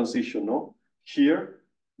see the transition, no? Here,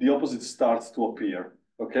 the opposite starts to appear,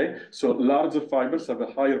 okay? So larger fibers have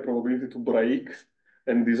a higher probability to break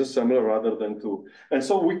and disassemble rather than to. And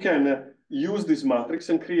so we can use this matrix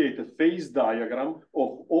and create a phase diagram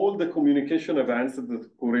of all the communication events that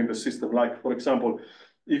occur in the system. Like, for example,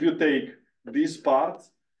 if you take these parts,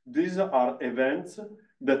 these are events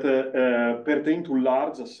that pertain to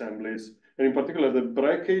large assemblies, and in particular, the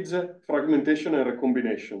breakage, fragmentation, and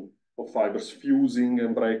recombination of fibers, fusing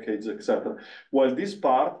and breakage, etc. While this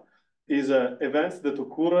part is events that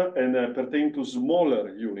occur and pertain to smaller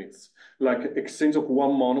units, like exchange of one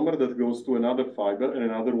monomer that goes to another fiber and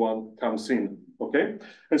another one comes in, okay?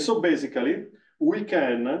 And so basically, we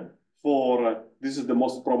can, this is the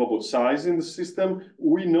most probable size in the system,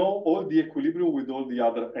 we know all the equilibrium with all the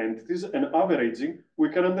other entities, and averaging, we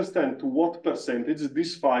can understand to what percentage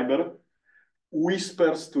this fiber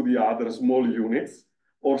whispers to the other small units,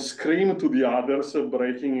 or scream to the others,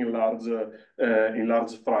 breaking in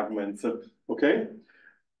large fragments, okay?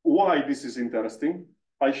 Why this is interesting?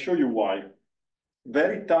 I show you why.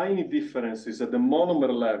 Very tiny differences at the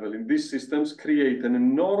monomer level in these systems create an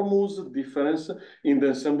enormous difference in the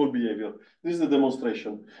ensemble behavior. This is the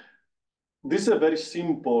demonstration. This is a very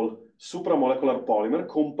simple supramolecular polymer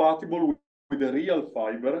compatible with a real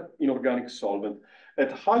fiber in organic solvent.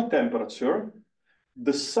 At high temperature,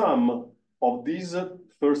 the sum of these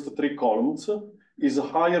first three columns is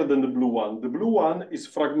higher than the blue one. The blue one is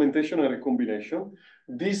fragmentation and recombination.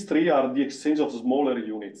 These three are the exchange of smaller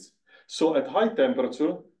units. So at high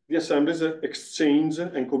temperature, the assemblies exchange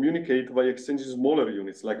and communicate by exchanging smaller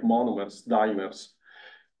units like monomers, dimers.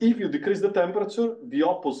 If you decrease the temperature, the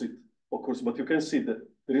opposite occurs, but you can see that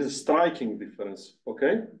there is a striking difference,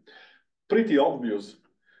 okay? Pretty obvious,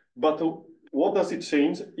 but what does it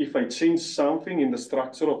change if I change something in the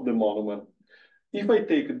structure of the monomer? If I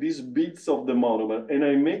take these bits of the monomer and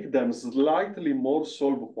I make them slightly more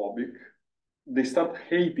solvophobic, they start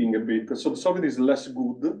hating a bit, so the solvent is less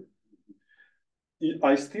good.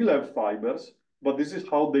 I still have fibers, but this is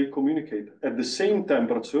how they communicate. At the same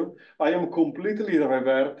temperature, I am completely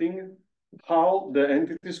reverting how the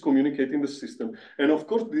entities communicate in the system. And of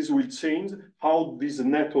course, this will change how this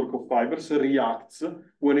network of fibers reacts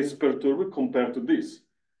when it's perturbed compared to this,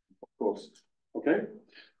 of course, okay?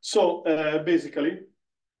 So basically,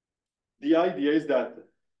 the idea is that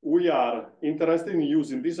we are interested in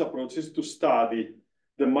using these approaches to study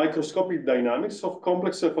the microscopic dynamics of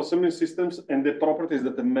complex self-assembling systems and the properties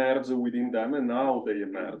that emerge within them and how they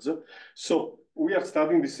emerge. So we are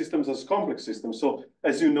studying these systems as complex systems. So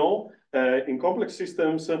as you know, In complex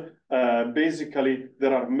systems, basically,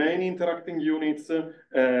 there are many interacting units,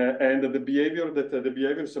 and the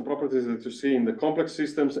behaviors and properties that you see in the complex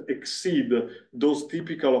systems exceed those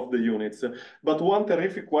typical of the units. But one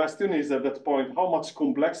terrific question is at that point, how much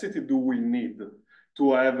complexity do we need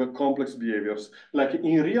to have complex behaviors? Like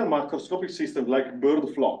in real macroscopic systems, like bird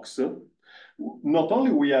flocks, not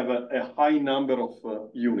only we have a high number of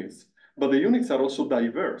units, but the units are also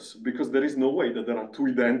diverse because there is no way that there are two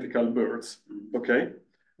identical birds, okay?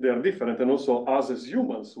 They are different, and also us as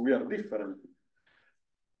humans, we are different.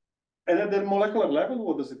 And at the molecular level,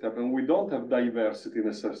 what does it happen? We don't have diversity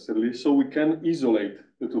necessarily, so we can isolate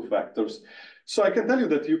the two factors. So I can tell you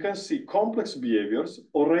that you can see complex behaviors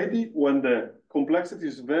already when the complexity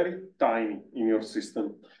is very tiny in your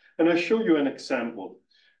system. And I show you an example.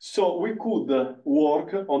 So we could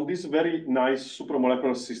work on this very nice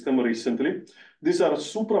supramolecular system recently. These are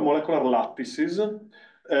supramolecular lattices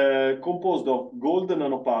composed of gold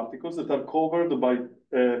nanoparticles that are covered by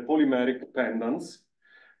polymeric pendants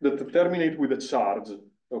that terminate with a charge,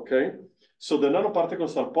 okay? So the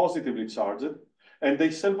nanoparticles are positively charged, and they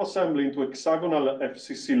self-assemble into hexagonal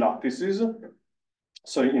FCC lattices,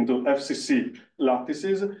 into FCC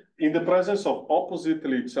lattices in the presence of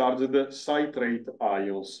oppositely charged citrate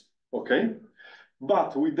ions, okay?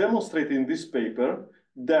 But we demonstrate in this paper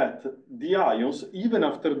that the ions, even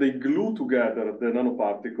after they glue together the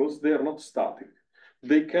nanoparticles, they are not static.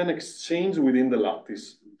 They can exchange within the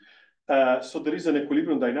lattice. So there is an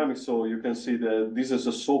equilibrium dynamic, so you can see that this is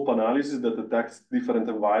a SOAP analysis that detects different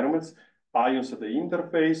environments, ions at the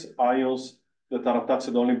interface, ions that are attached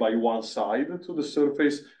only by one side to the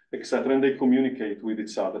surface, etc., and they communicate with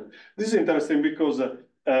each other. This is interesting because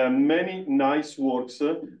many nice works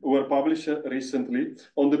were published recently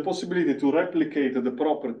on the possibility to replicate the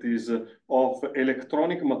properties of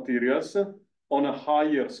electronic materials on a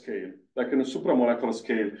higher scale, like in a supramolecular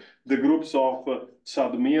scale. The groups of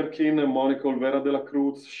Chad Mirkin, Monica Olvera de la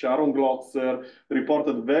Cruz, Sharon Glotzer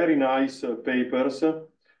reported very nice papers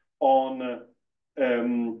on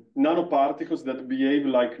nanoparticles that behave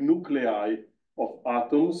like nuclei of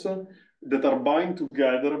atoms that are bound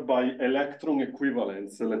together by electron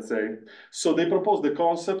equivalents, let's say. So they propose the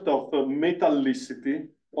concept of metallicity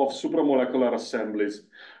of supramolecular assemblies.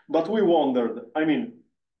 But we wondered, I mean,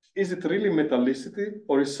 is it really metallicity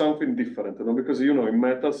or is something different? You know, because, you know, in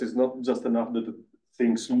metals, it's not just enough that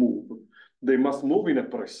things move. They must move in a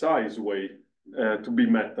precise way to be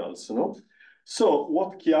metals, you know? So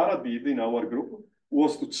what Chiara did in our group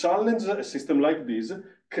was to challenge a system like this,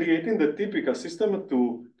 creating the typical system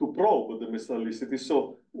to probe the metallicity.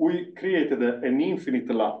 So we created an infinite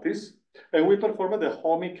lattice, and we performed a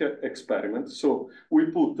ohmic experiment. So we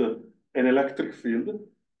put an electric field,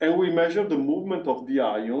 and we measured the movement of the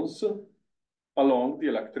ions along the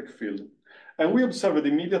electric field. And we observed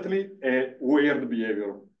immediately a weird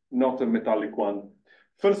behavior, not a metallic one.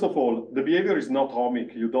 First of all, the behavior is not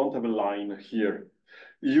ohmic. You don't have a line here.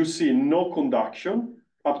 You see no conduction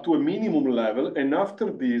up to a minimum level, and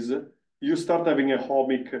after this, you start having a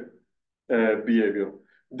ohmic behavior.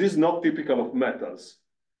 This is not typical of metals.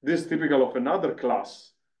 This is typical of another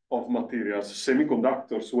class of materials,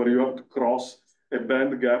 semiconductors, where you have to cross a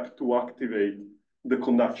band gap to activate the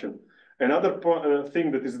conduction. Another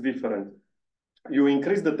thing that is different, you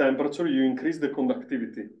increase the temperature, you increase the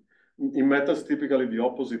conductivity. In metals, typically the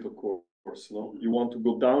opposite, of course. No? You want to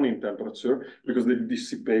go down in temperature because they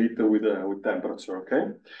dissipate with temperature,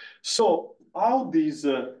 okay? So how this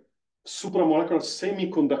supramolecular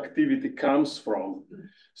semiconductivity comes from?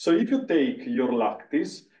 So if you take your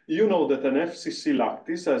lattice, you know that an FCC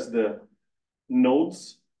lattice has the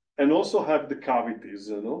nodes and also have the cavities,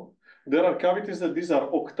 you know? There are cavities that these are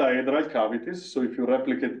octaedral cavities. So if you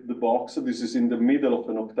replicate the box, this is in the middle of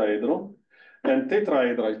an octaedron, and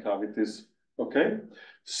tetraedral cavities, okay?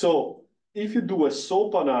 So if you do a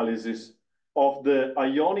SOAP analysis of the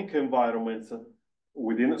ionic environments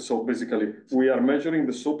within, so basically we are measuring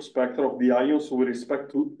the SOAP spectra of the ions with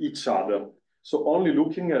respect to each other. So only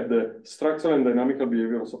looking at the structural and dynamical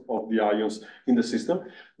behaviors of the ions in the system,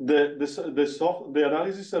 the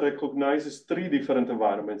analysis recognizes three different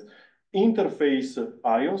environments: interface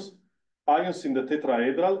ions, ions in the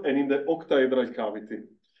tetraedral, and in the octaedral cavity.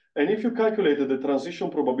 And if you calculate the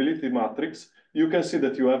transition probability matrix, you can see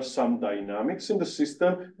that you have some dynamics in the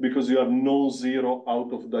system because you have non-zero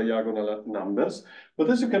out of diagonal numbers. But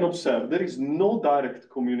as you can observe, there is no direct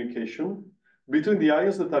communication between the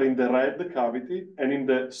ions that are in the red cavity and in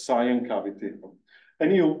the cyan cavity.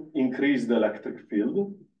 And you increase the electric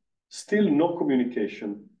field, still no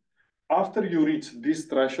communication. After you reach this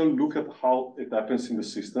threshold, look at how it happens in the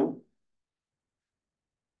system.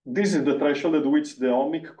 This is the threshold at which the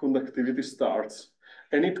ohmic conductivity starts.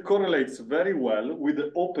 And it correlates very well with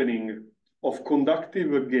the opening of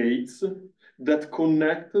conductive gates that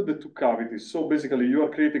connect the two cavities. So basically you are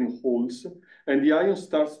creating holes and the ion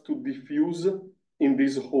starts to diffuse in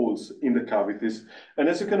these holes in the cavities. And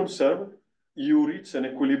as you can observe, you reach an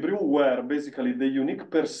equilibrium where basically the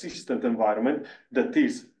unique persistent environment, that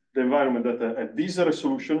is the environment that at this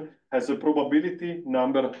resolution has a probability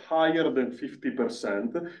number higher than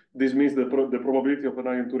 50%. This means the probability of an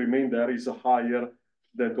ion to remain there is higher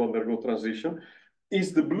than to undergo transition,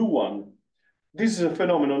 is the blue one. This is a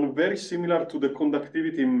phenomenon very similar to the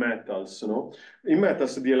conductivity in metals. No? In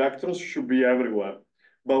metals, the electrons should be everywhere.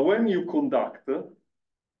 But when you conduct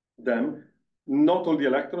them, not all the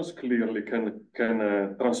electrons clearly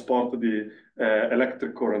can transport the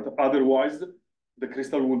electric current. Otherwise, the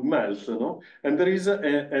crystal would melt. No? And there is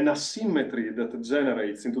an asymmetry that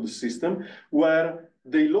generates into the system where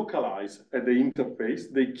they localize at the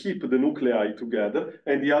interface, they keep the nuclei together,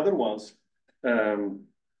 and the other ones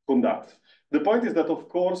conduct. The point is that, of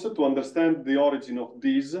course, to understand the origin of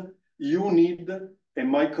this, you need a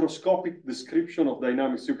microscopic description of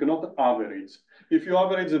dynamics. You cannot average. If you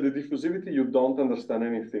average the diffusivity, you don't understand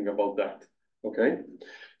anything about that, okay?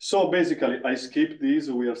 So basically, I skip this.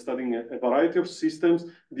 We are studying a variety of systems.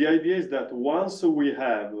 The idea is that once we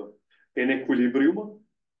have an equilibrium,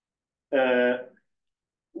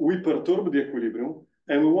 we perturb the equilibrium,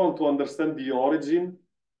 and we want to understand the origin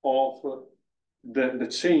of the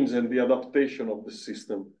change and the adaptation of the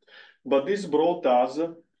system. But this brought us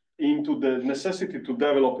into the necessity to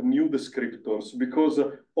develop new descriptors because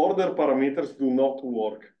order parameters do not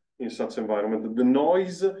work in such environment. The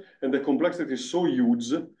noise and the complexity is so huge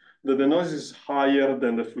that the noise is higher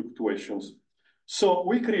than the fluctuations. So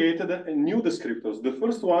we created a new descriptors. The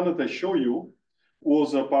first one that I show you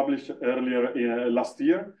was published earlier last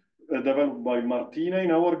year, developed by Martina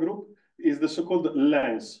in our group, is the so-called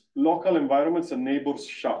LENS, local environments and neighbors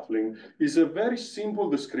shuffling. It's a very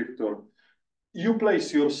simple descriptor. You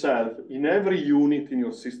place yourself in every unit in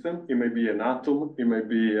your system. It may be an atom, it may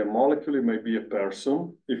be a molecule, it may be a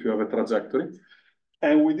person, if you have a trajectory.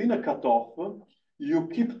 And within a cutoff, you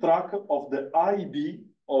keep track of the ID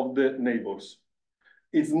of the neighbors.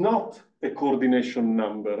 It's not a coordination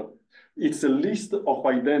number. It's a list of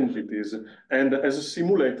identities. And as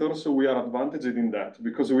simulators, we are advantaged in that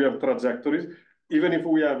because we have trajectories, even if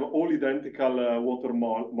we have all identical water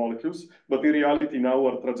molecules. But in reality, in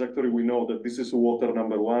our trajectory, we know that this is water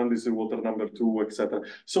number 1, this is water number 2, etc.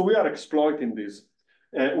 So we are exploiting this.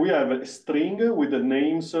 We have a string with the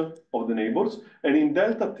names of the neighbors. And in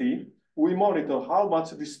delta t, we monitor how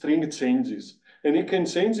much the string changes. And it can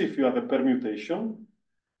change if you have a permutation,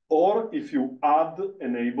 or if you add a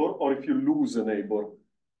neighbor, or if you lose a neighbor.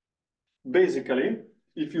 Basically,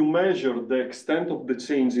 if you measure the extent of the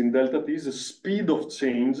change in delta t, is the speed of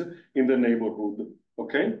change in the neighborhood,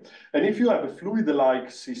 okay? And if you have a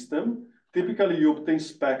fluid-like system, typically you obtain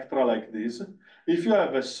spectra like this. If you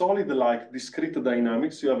have a solid-like discrete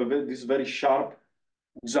dynamics, you have these very sharp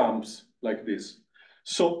jumps like this.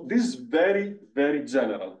 So this is very, very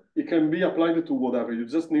general. It can be applied to whatever. You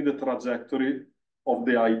just need a trajectory of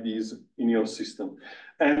the IDs in your system.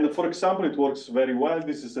 And for example, it works very well.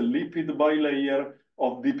 This is a lipid bilayer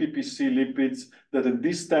of DPPC lipids that at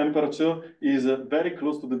this temperature is very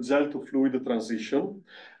close to the gel to fluid transition.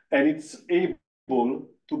 And it's able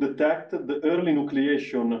to detect the early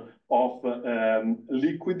nucleation of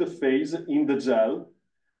liquid phase in the gel,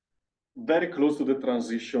 very close to the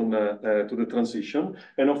transition.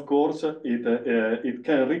 And of course, it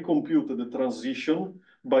can recompute the transition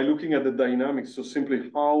by looking at the dynamics, so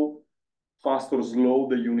simply how fast or slow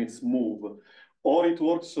the units move. Or it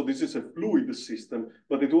works, so this is a fluid system,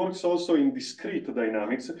 but it works also in discrete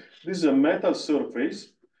dynamics. This is a metal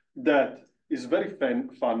surface that is very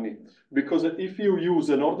funny, because if you use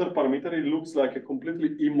an order parameter, it looks like a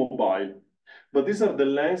completely immobile. But these are the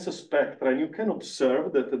lens spectra, and you can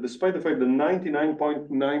observe that despite the fact that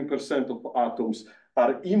 99.9% of atoms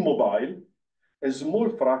are immobile, a small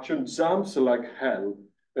fraction jumps like hell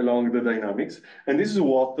along the dynamics. And this is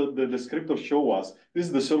what the descriptors show us. This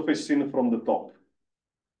is the surface seen from the top.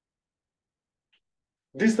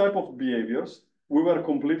 This type of behaviors, we were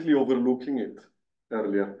completely overlooking it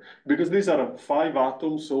earlier, because these are 5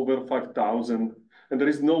 atoms over 5,000. And there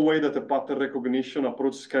is no way that a pattern recognition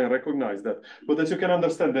approach can recognize that. But as you can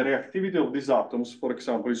understand, the reactivity of these atoms, for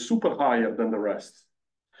example, is super higher than the rest.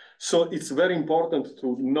 So it's very important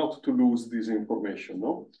to not to lose this information,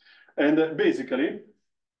 no? And basically,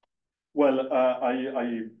 well,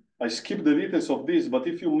 I skip the details of this, but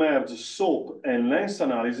if you merge SOAP and lens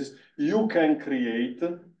analysis, you can create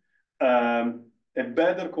a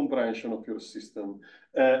better comprehension of your system.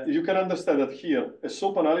 You can understand that here, a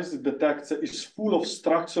SOAP analysis detects is full of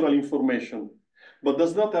structural information, but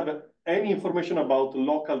does not have any information about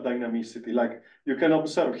local dynamicity. Like you can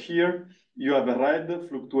observe here, you have a red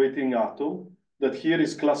fluctuating atom that here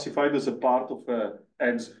is classified as a part of a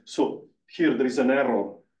edge. So here there is an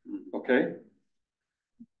error, okay?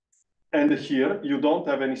 And here you don't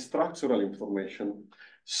have any structural information.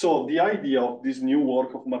 So the idea of this new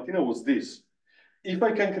work of Martina was this. If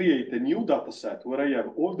I can create a new data set where I have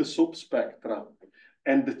all the SOAP spectra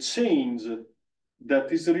and the change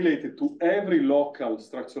that is related to every local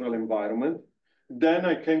structural environment, then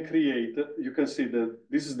I can create, you can see that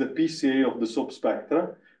this is the PCA of the SOAP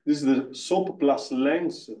spectra. This is the SOAP plus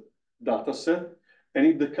length data set, and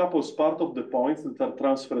it decouples part of the points that are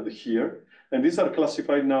transferred here. And these are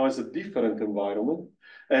classified now as a different environment.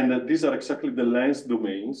 And these are exactly the length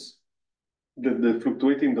domains, the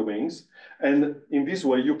fluctuating domains. And in this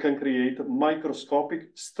way, you can create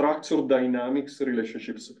microscopic structure dynamics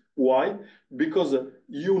relationships. Why? Because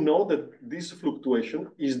you know that this fluctuation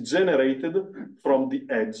is generated from the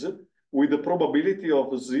edge with a probability of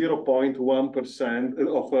 0.1%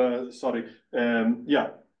 of,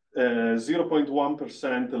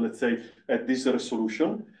 0.1%, let's say, at this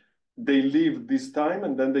resolution. They live this time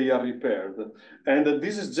and then they are repaired. And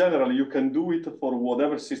this is generally, you can do it for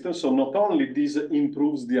whatever system. So not only this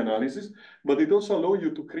improves the analysis, but it also allows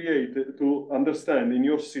you to create, to understand in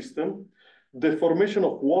your system, the formation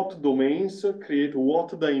of what domains create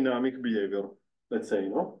what dynamic behavior, let's say,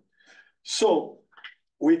 no? So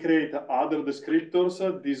we create other descriptors.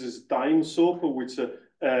 This is time SOAP, which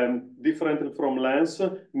differently from length,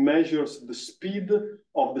 measures the speed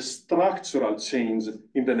of the structural change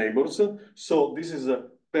in the neighbors. So this is a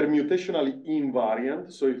permutationally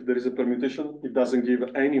invariant. So if there is a permutation, it doesn't give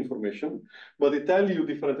any information, but it tells you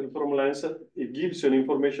differently from length, it gives you an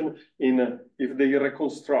information in if they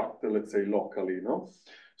reconstruct, let's say, locally, no?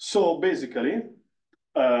 So basically,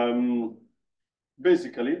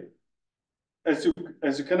 as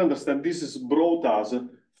you can understand, this is brought us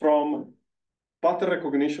from pattern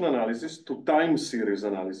recognition analysis to time series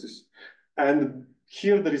analysis. And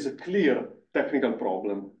here there is a clear technical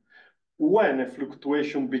problem. When a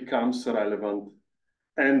fluctuation becomes relevant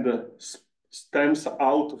and stems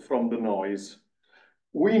out from the noise,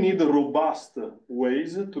 we need robust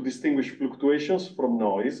ways to distinguish fluctuations from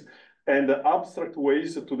noise and abstract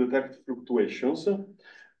ways to detect fluctuations.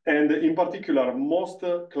 And in particular, most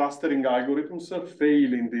clustering algorithms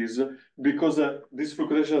fail in this because these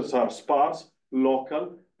fluctuations are sparse,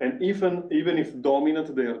 local, and even if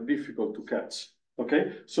dominant, they are difficult to catch.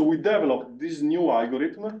 Okay, so we developed this new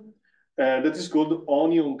algorithm that is called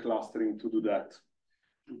onion clustering to do that.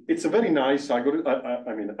 It's a very nice algorithm.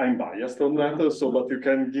 I mean, I'm biased on that, so but you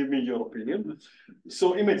can give me your opinion.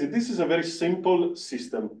 So imagine this is a very simple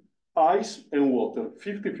system: ice and water,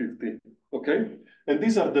 50-50. Okay, and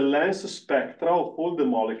these are the length spectra of all the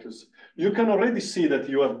molecules. You can already see that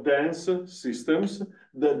you have dense systems,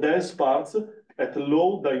 the dense parts at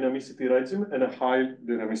low dynamicity regime and a high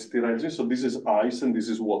dynamicity regime. So this is ice and this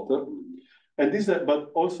is water. And this,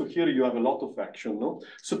 but also here you have a lot of action, no?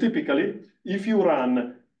 So typically, if you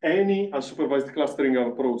run any unsupervised clustering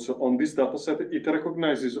approach on this data set, it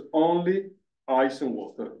recognizes only ice and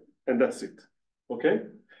water, and that's it, okay?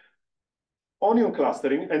 Onion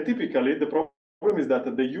clustering, and typically the problem is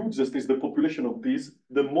that the hugest is the population of these,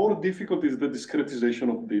 the more difficult is the discretization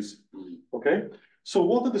of these, okay? So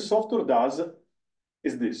what the software does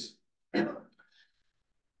is this.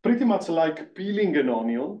 Pretty much like peeling an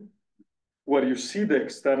onion, where you see the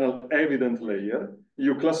external evident layer,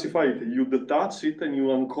 you classify it, you detach it, and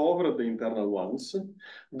you uncover the internal ones.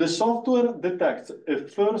 The software detects a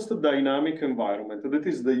first dynamic environment that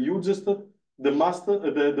is the hugest, the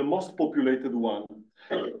most populated one.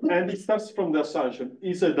 And it starts from the assumption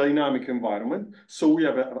it's a dynamic environment. So we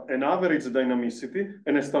have an average dynamicity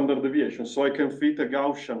and a standard deviation. So I can fit a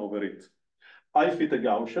Gaussian over it. I fit a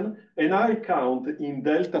Gaussian, and I count in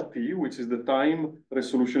delta t, which is the time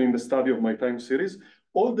resolution in the study of my time series,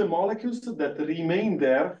 all the molecules that remain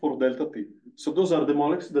there for delta t. So those are the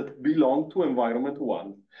molecules that belong to environment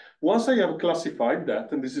 1. Once I have classified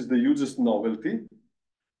that, and this is the hugest novelty,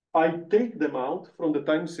 I take them out from the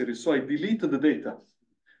time series. So I delete the data,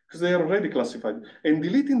 because they are already classified. And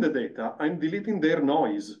deleting the data, I'm deleting their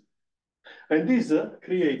noise. And this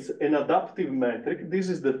creates an adaptive metric. This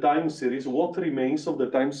is the time series, what remains of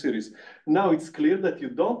the time series. Now it's clear that you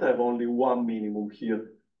don't have only one minimum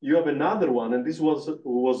here. You have another one, and this was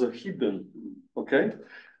hidden, okay?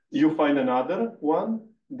 You find another one.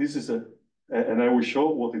 This is and I will show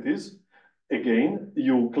what it is. Again,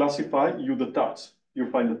 you classify, you detach. You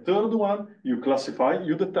find a third one, you classify,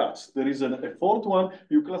 you detach. There is a fourth one,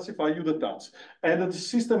 you classify, you detach. And the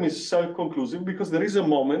system is self-conclusive because there is a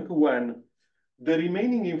moment when the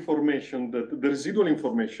remaining information, the residual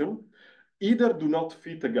information, either do not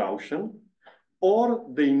fit a Gaussian or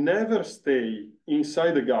they never stay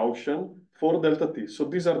inside the Gaussian for delta t. So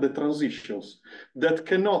these are the transitions that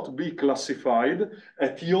cannot be classified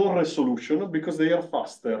at your resolution because they are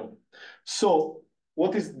faster. So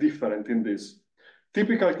what is different in this?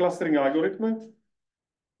 Typical clustering algorithm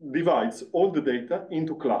divides all the data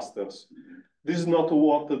into clusters. This is not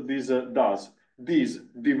what this does. This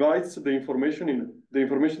divides the information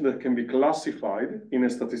that can be classified in a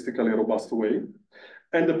statistically robust way,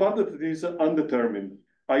 and the part that is undetermined.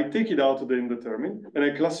 I take it out of the indeterminate and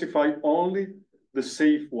I classify only the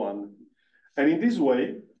safe one. And in this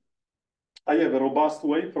way, I have a robust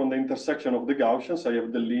way from the intersection of the Gaussians. I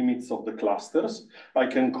have the limits of the clusters. I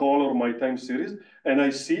can color my time series. And I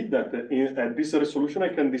see that at this resolution, I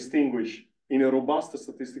can distinguish in a robust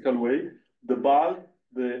statistical way the bulk,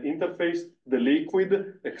 the interface, the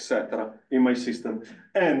liquid, etc. in my system.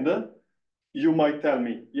 And you might tell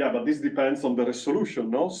me, yeah, but this depends on the resolution,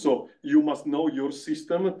 no? So you must know your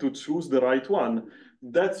system to choose the right one.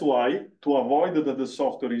 That's why, to avoid that the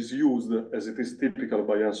software is used, as it is typical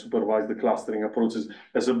by unsupervised clustering approaches,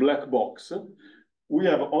 as a black box, we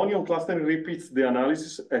have onion clustering repeats the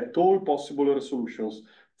analysis at all possible resolutions,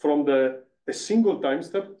 from a single time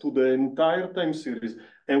step to the entire time series.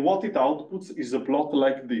 And what it outputs is a plot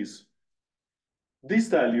like this. This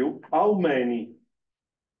tells you how many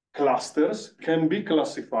clusters can be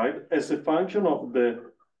classified as a function of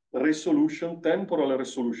the resolution, temporal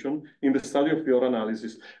resolution in the study of your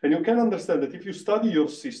analysis. And you can understand that if you study your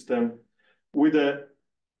system with an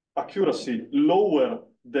accuracy lower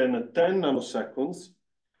than 10 nanoseconds,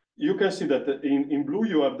 you can see that in blue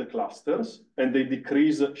you have the clusters and they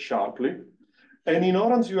decrease sharply. And in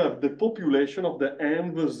orange you have the population of the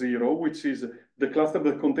M0, which is the cluster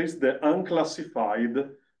that contains the unclassified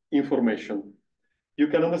information. You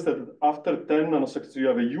can understand that after 10 nanoseconds, you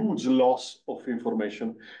have a huge loss of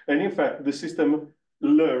information. And in fact, the system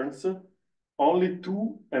learns only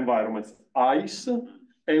two environments, ice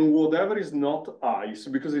and whatever is not ice,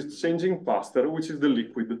 because it's changing faster, which is the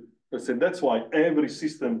liquid. Let's say that's why every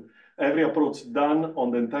system, every approach done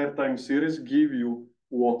on the entire time series give you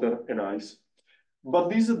water and ice. But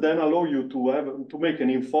these then allow you to make an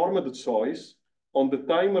informed choice on the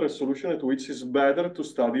time resolution at which is better to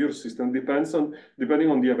study your system,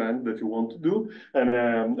 depending on the event that you want to do,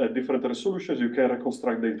 and at different resolutions, you can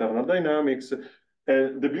reconstruct the internal dynamics.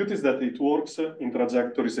 The beauty is that it works in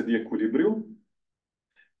trajectories at the equilibrium.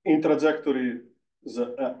 In trajectories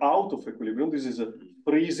out of equilibrium, this is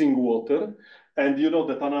freezing water. And you know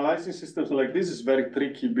that analyzing systems like this is very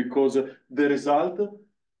tricky because the result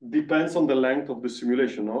depends on the length of the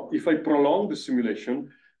simulation. No? If I prolong the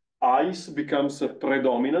simulation, ice becomes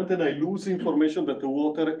predominant and I lose information that the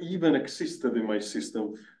water even existed in my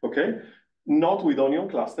system, okay? Not with onion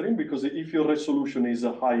clustering, because if your resolution is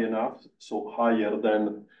high enough, so higher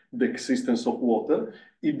than the existence of water,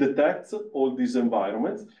 it detects all these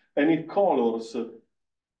environments and it colors,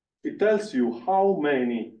 it tells you how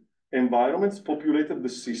many environments populated the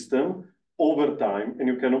system over time, and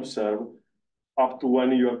you can observe up to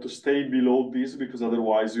when you have to stay below this, because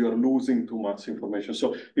otherwise you are losing too much information.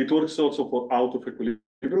 So it works also for out of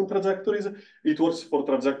equilibrium trajectories. It works for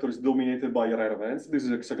trajectories dominated by rare events. This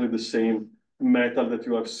is exactly the same method that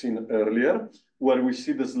you have seen earlier, where we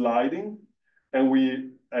see the sliding and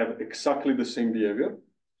we have exactly the same behavior.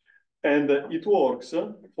 And it works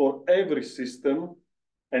for every system,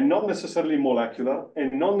 and not necessarily molecular,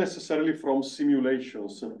 and not necessarily from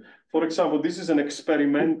simulations. For example, this is an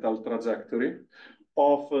experimental trajectory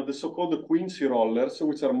of the so-called Quincy rollers,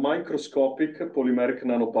 which are microscopic polymeric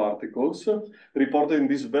nanoparticles, reported in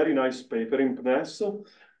this very nice paper in PNAS.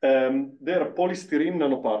 They are polystyrene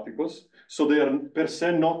nanoparticles, so they are per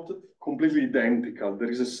se not completely identical. There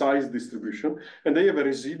is a size distribution, and they have a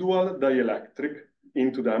residual dielectric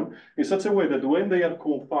into them in such a way that when they are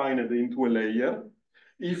confined into a layer,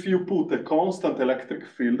 if you put a constant electric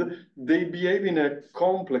field, they behave in a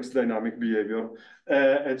complex dynamic behavior.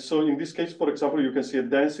 And so in this case, for example, you can see a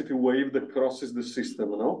density wave that crosses the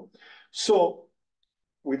system, no? So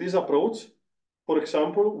with this approach, for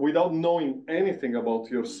example, without knowing anything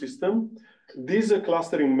about your system, this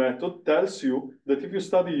clustering method tells you that if you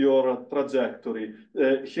study your trajectory,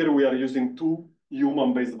 here we are using two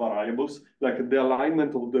human-based variables, like the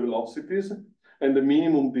alignment of the velocities and the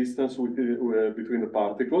minimum distance between the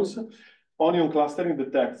particles. onion clustering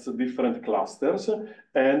detects different clusters,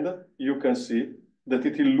 and you can see that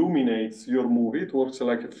it illuminates your movie. It works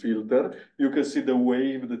like a filter. You can see the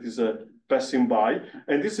wave that is passing by.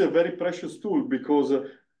 And this is a very precious tool because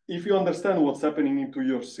if you understand what's happening into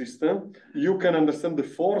your system, you can understand the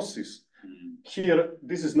forces. Here,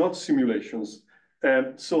 this is not simulations.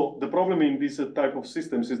 So the problem in this type of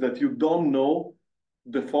systems is that you don't know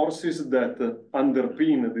the forces that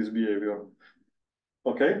underpin this behavior.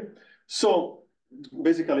 Okay? So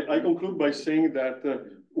basically, I conclude by saying that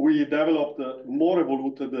we developed more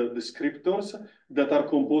evolved descriptors that are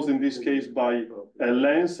composed in this case by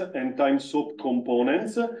length and time soap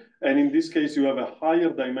components. And in this case, you have a higher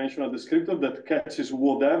dimensional descriptor that catches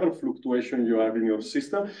whatever fluctuation you have in your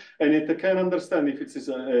system. And it can understand if it is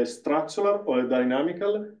a structural or a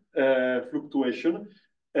dynamical fluctuation.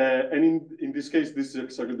 And in this case, this is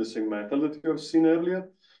exactly the same method that you have seen earlier.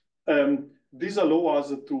 This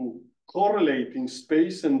allows us to correlate in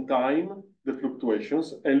space and time the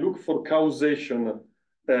fluctuations and look for causation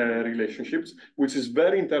relationships, which is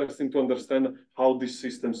very interesting to understand how these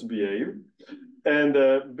systems behave. And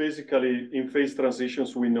basically, in phase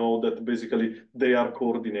transitions, we know that basically they are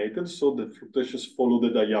coordinated, so the fluctuations follow the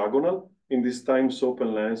diagonal in these time, soap,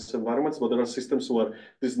 and length environments, but there are systems where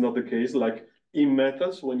this is not the case, like in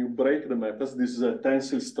metals, when you break the metals, this is a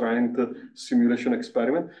tensile strength simulation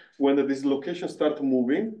experiment. When the dislocations start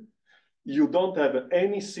moving, you don't have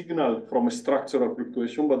any signal from a structural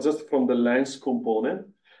fluctuation, but just from the length component.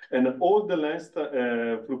 And all the length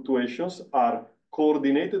fluctuations are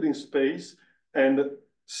coordinated in space and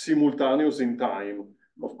simultaneous in time,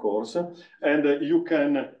 of course. And you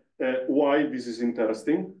can, why this is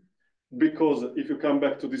interesting? Because if you come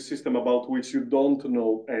back to this system about which you don't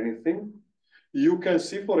know anything, you can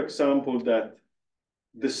see, for example, that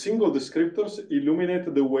the single descriptors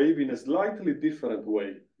illuminate the wave in a slightly different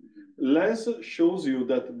way. Length shows you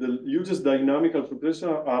that the uses dynamical fluctuations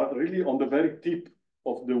are really on the very tip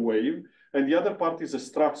of the wave, and the other part is a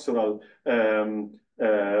structural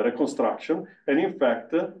reconstruction. And in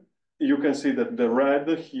fact, you can see that the red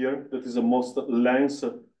here, that is the most length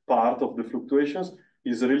part of the fluctuations,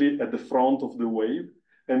 is really at the front of the wave.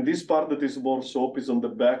 And this part that is more soap is on the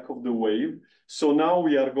back of the wave. So now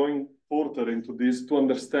we are going further into this to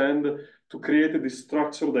understand, to create these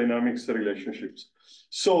structural dynamics relationships.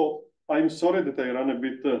 So I'm sorry that I ran a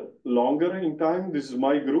bit longer in time. This is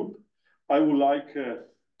my group. I would like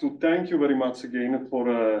to thank you very much again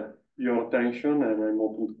for your attention, and I'm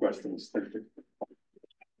open to questions. Thank you.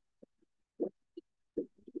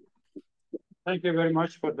 Thank you very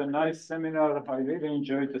much for the nice seminar. I really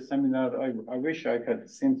enjoyed the seminar. I wish I had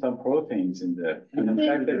seen some proteins in there. And in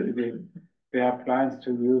fact, we have plans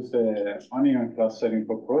to use onion clustering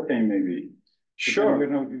for protein, maybe. Sure. You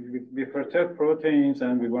know, we perturb proteins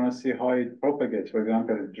and we want to see how it propagates. For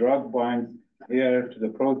example, a drug binds here to the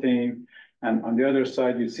protein, and on the other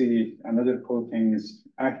side, you see another protein is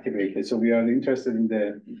activated. So we are interested in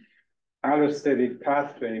the allosteric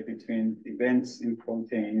pathway between events in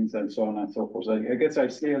proteins and so on and so forth. I guess I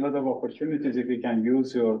see a lot of opportunities if we can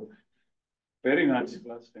use your very nice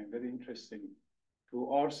clustering, very interesting, to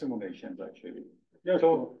our simulations, actually. Yeah.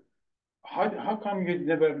 So how come you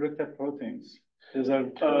never looked at proteins? These are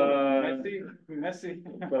messy.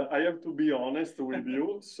 But I have to be honest with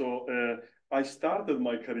you. So I started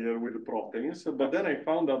my career with proteins, but then I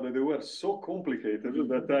found out that they were so complicated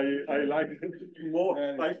that I liked it more.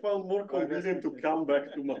 I found more convenient to come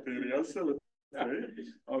back to materials.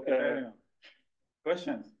 Okay.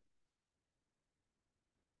 Questions?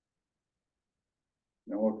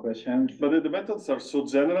 No more questions? But the methods are so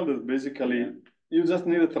general that basically you just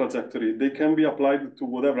need a trajectory. They can be applied to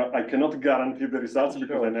whatever. I cannot guarantee the results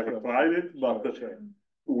because I never tried it, but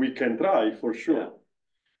we can try for sure. Yeah.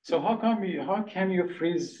 So how can you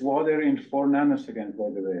freeze water in 4 nanoseconds, by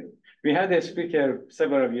the way? We had a speaker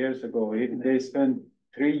several years ago. They spent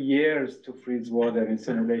 3 years to freeze water in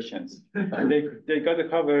simulations. And they got a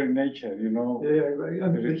cover in Nature, you know.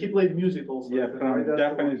 Yeah, he played music also. Yeah, from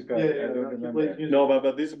Japanese guy. I don't remember. No,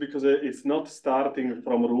 but this is because it's not starting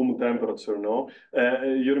from room temperature, no?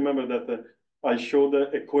 You remember that I showed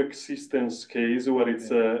a coexistence case where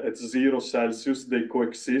it's at 0 Celsius, they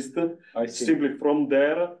coexist. Simply from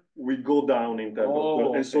there, we go down in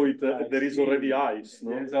temperature. And so there is already ice.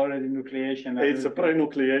 No? There's already nucleation. It's a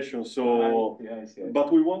pre-nucleation. So, I see.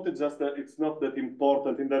 But we wanted just that it's not that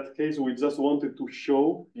important. In that case, we just wanted to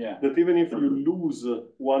show that even if you lose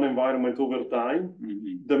one environment over time,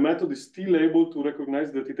 the method is still able to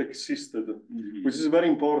recognize that it existed, which is very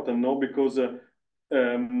important, no? Because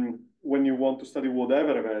when you want to study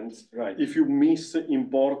whatever events, if you miss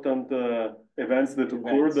important events that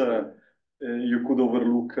occurred, you could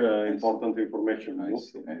overlook important information.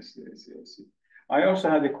 I see. I also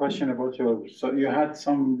had a question about so you had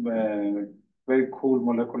some very cool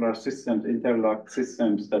molecular systems, interlocked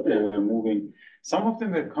systems that they were moving. Some of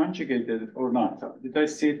them were conjugated or not. Did I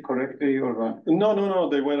see it correctly or not? No.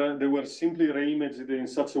 They were simply reimaged in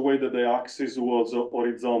such a way that the axis was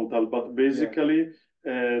horizontal, but basically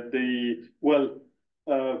one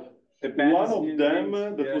of them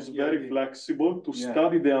that was very flexible to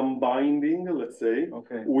study the unbinding, let's say.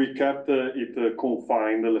 Okay. We kept it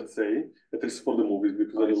confined, let's say, at least for the movies,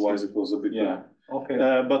 because otherwise it was a bit. Yeah. Okay.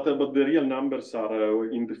 But the real numbers are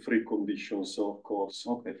in the free conditions, so of course.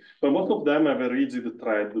 Okay. But most of them have a rigid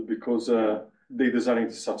thread because they design it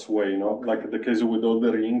in such a way, you know, like the case with all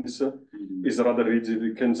the rings is rather rigid.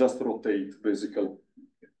 You can just rotate, basically.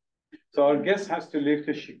 So our guest has to leave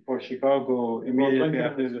for Chicago immediately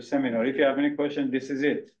after the seminar. If you have any questions, this is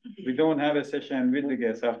it. We don't have a session with the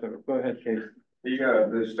guest after. Go ahead, Kate.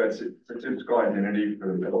 The statistical identity for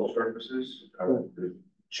the metal surfaces, the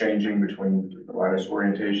changing between the lattice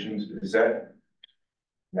orientations, is that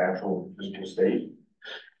natural physical state?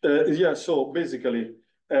 Yeah, so basically,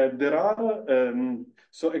 there are,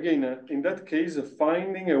 so again, in that case,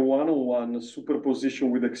 finding a one-on-one superposition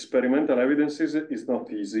with experimental evidences is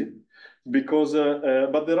not easy. Because,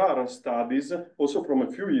 but there are studies also from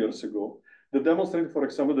a few years ago that demonstrate, for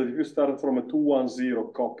example, that if you start from a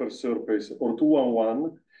 210 copper surface or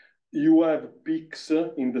 211, you have peaks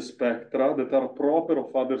in the spectra that are proper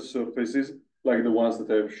of other surfaces, like the ones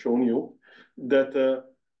that I have shown you, that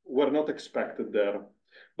were not expected there.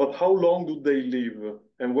 But how long do they live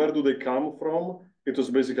and where do they come from? It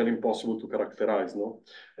was basically impossible to characterize, no?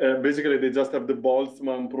 Basically, they just have the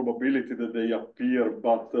Boltzmann probability that they appear,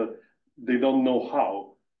 but they don't know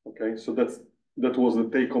how, okay? So that was the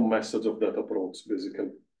take-home message of that approach,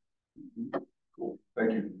 basically. Cool,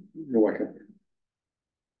 thank you. You're welcome.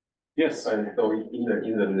 Yes. And so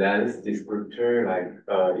in the lens descriptor, like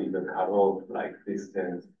in the cutoff, like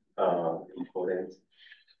distance important.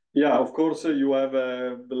 Yeah, of course, you have,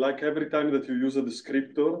 like every time that you use a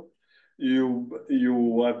descriptor,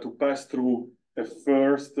 you have to pass through a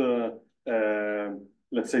first,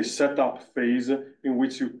 let's say, setup phase in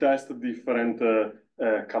which you test different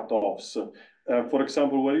cutoffs. For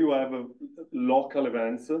example, where you have local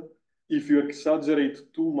events, if you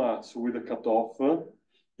exaggerate too much with the cutoff,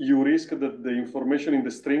 you risk that the information in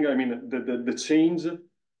the string, I mean, the change,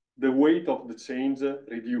 the weight of the change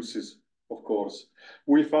reduces, of course.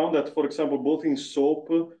 We found that, for example, both in SOAP,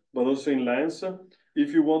 but also in lens,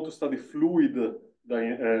 if you want to study fluid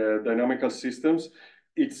dynamical systems,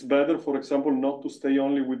 it's better, for example, not to stay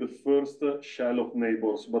only with the first shell of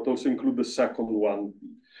neighbors, but also include the second one.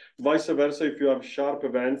 Vice versa, if you have sharp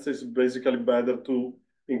events, it's basically better to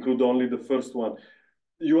include only the first one.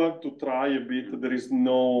 You have to try a bit. There is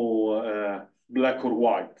no black or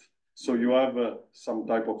white. So you have some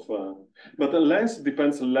type of, but the lens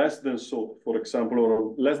depends less than SOAP, for example,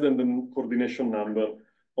 or less than the coordination number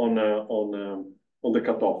on the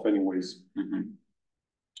cutoff anyways. Mm-hmm.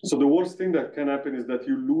 So the worst thing that can happen is that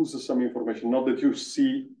you lose some information, not that you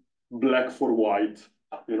see black for white,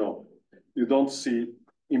 you know, you don't see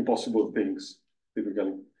impossible things,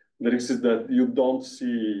 typically. The risk is that you don't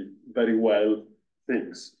see very well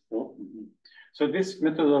things. No? Mm-hmm. So this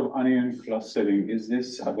method of onion clustering, is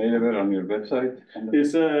this available on your website?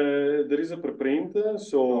 There is a preprint.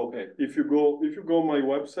 So okay. if you go on my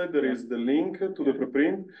website, there is the link to the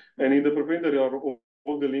preprint, and in the preprint there are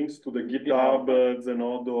all the links to the GitHub,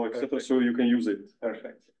 Zenodo, etc. So you can use it.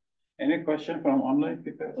 Perfect. Any question from online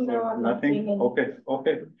people? No, nothing.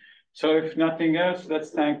 Okay. So if nothing else,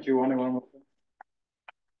 let's thank you. One more.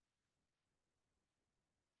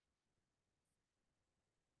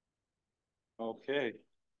 Okay.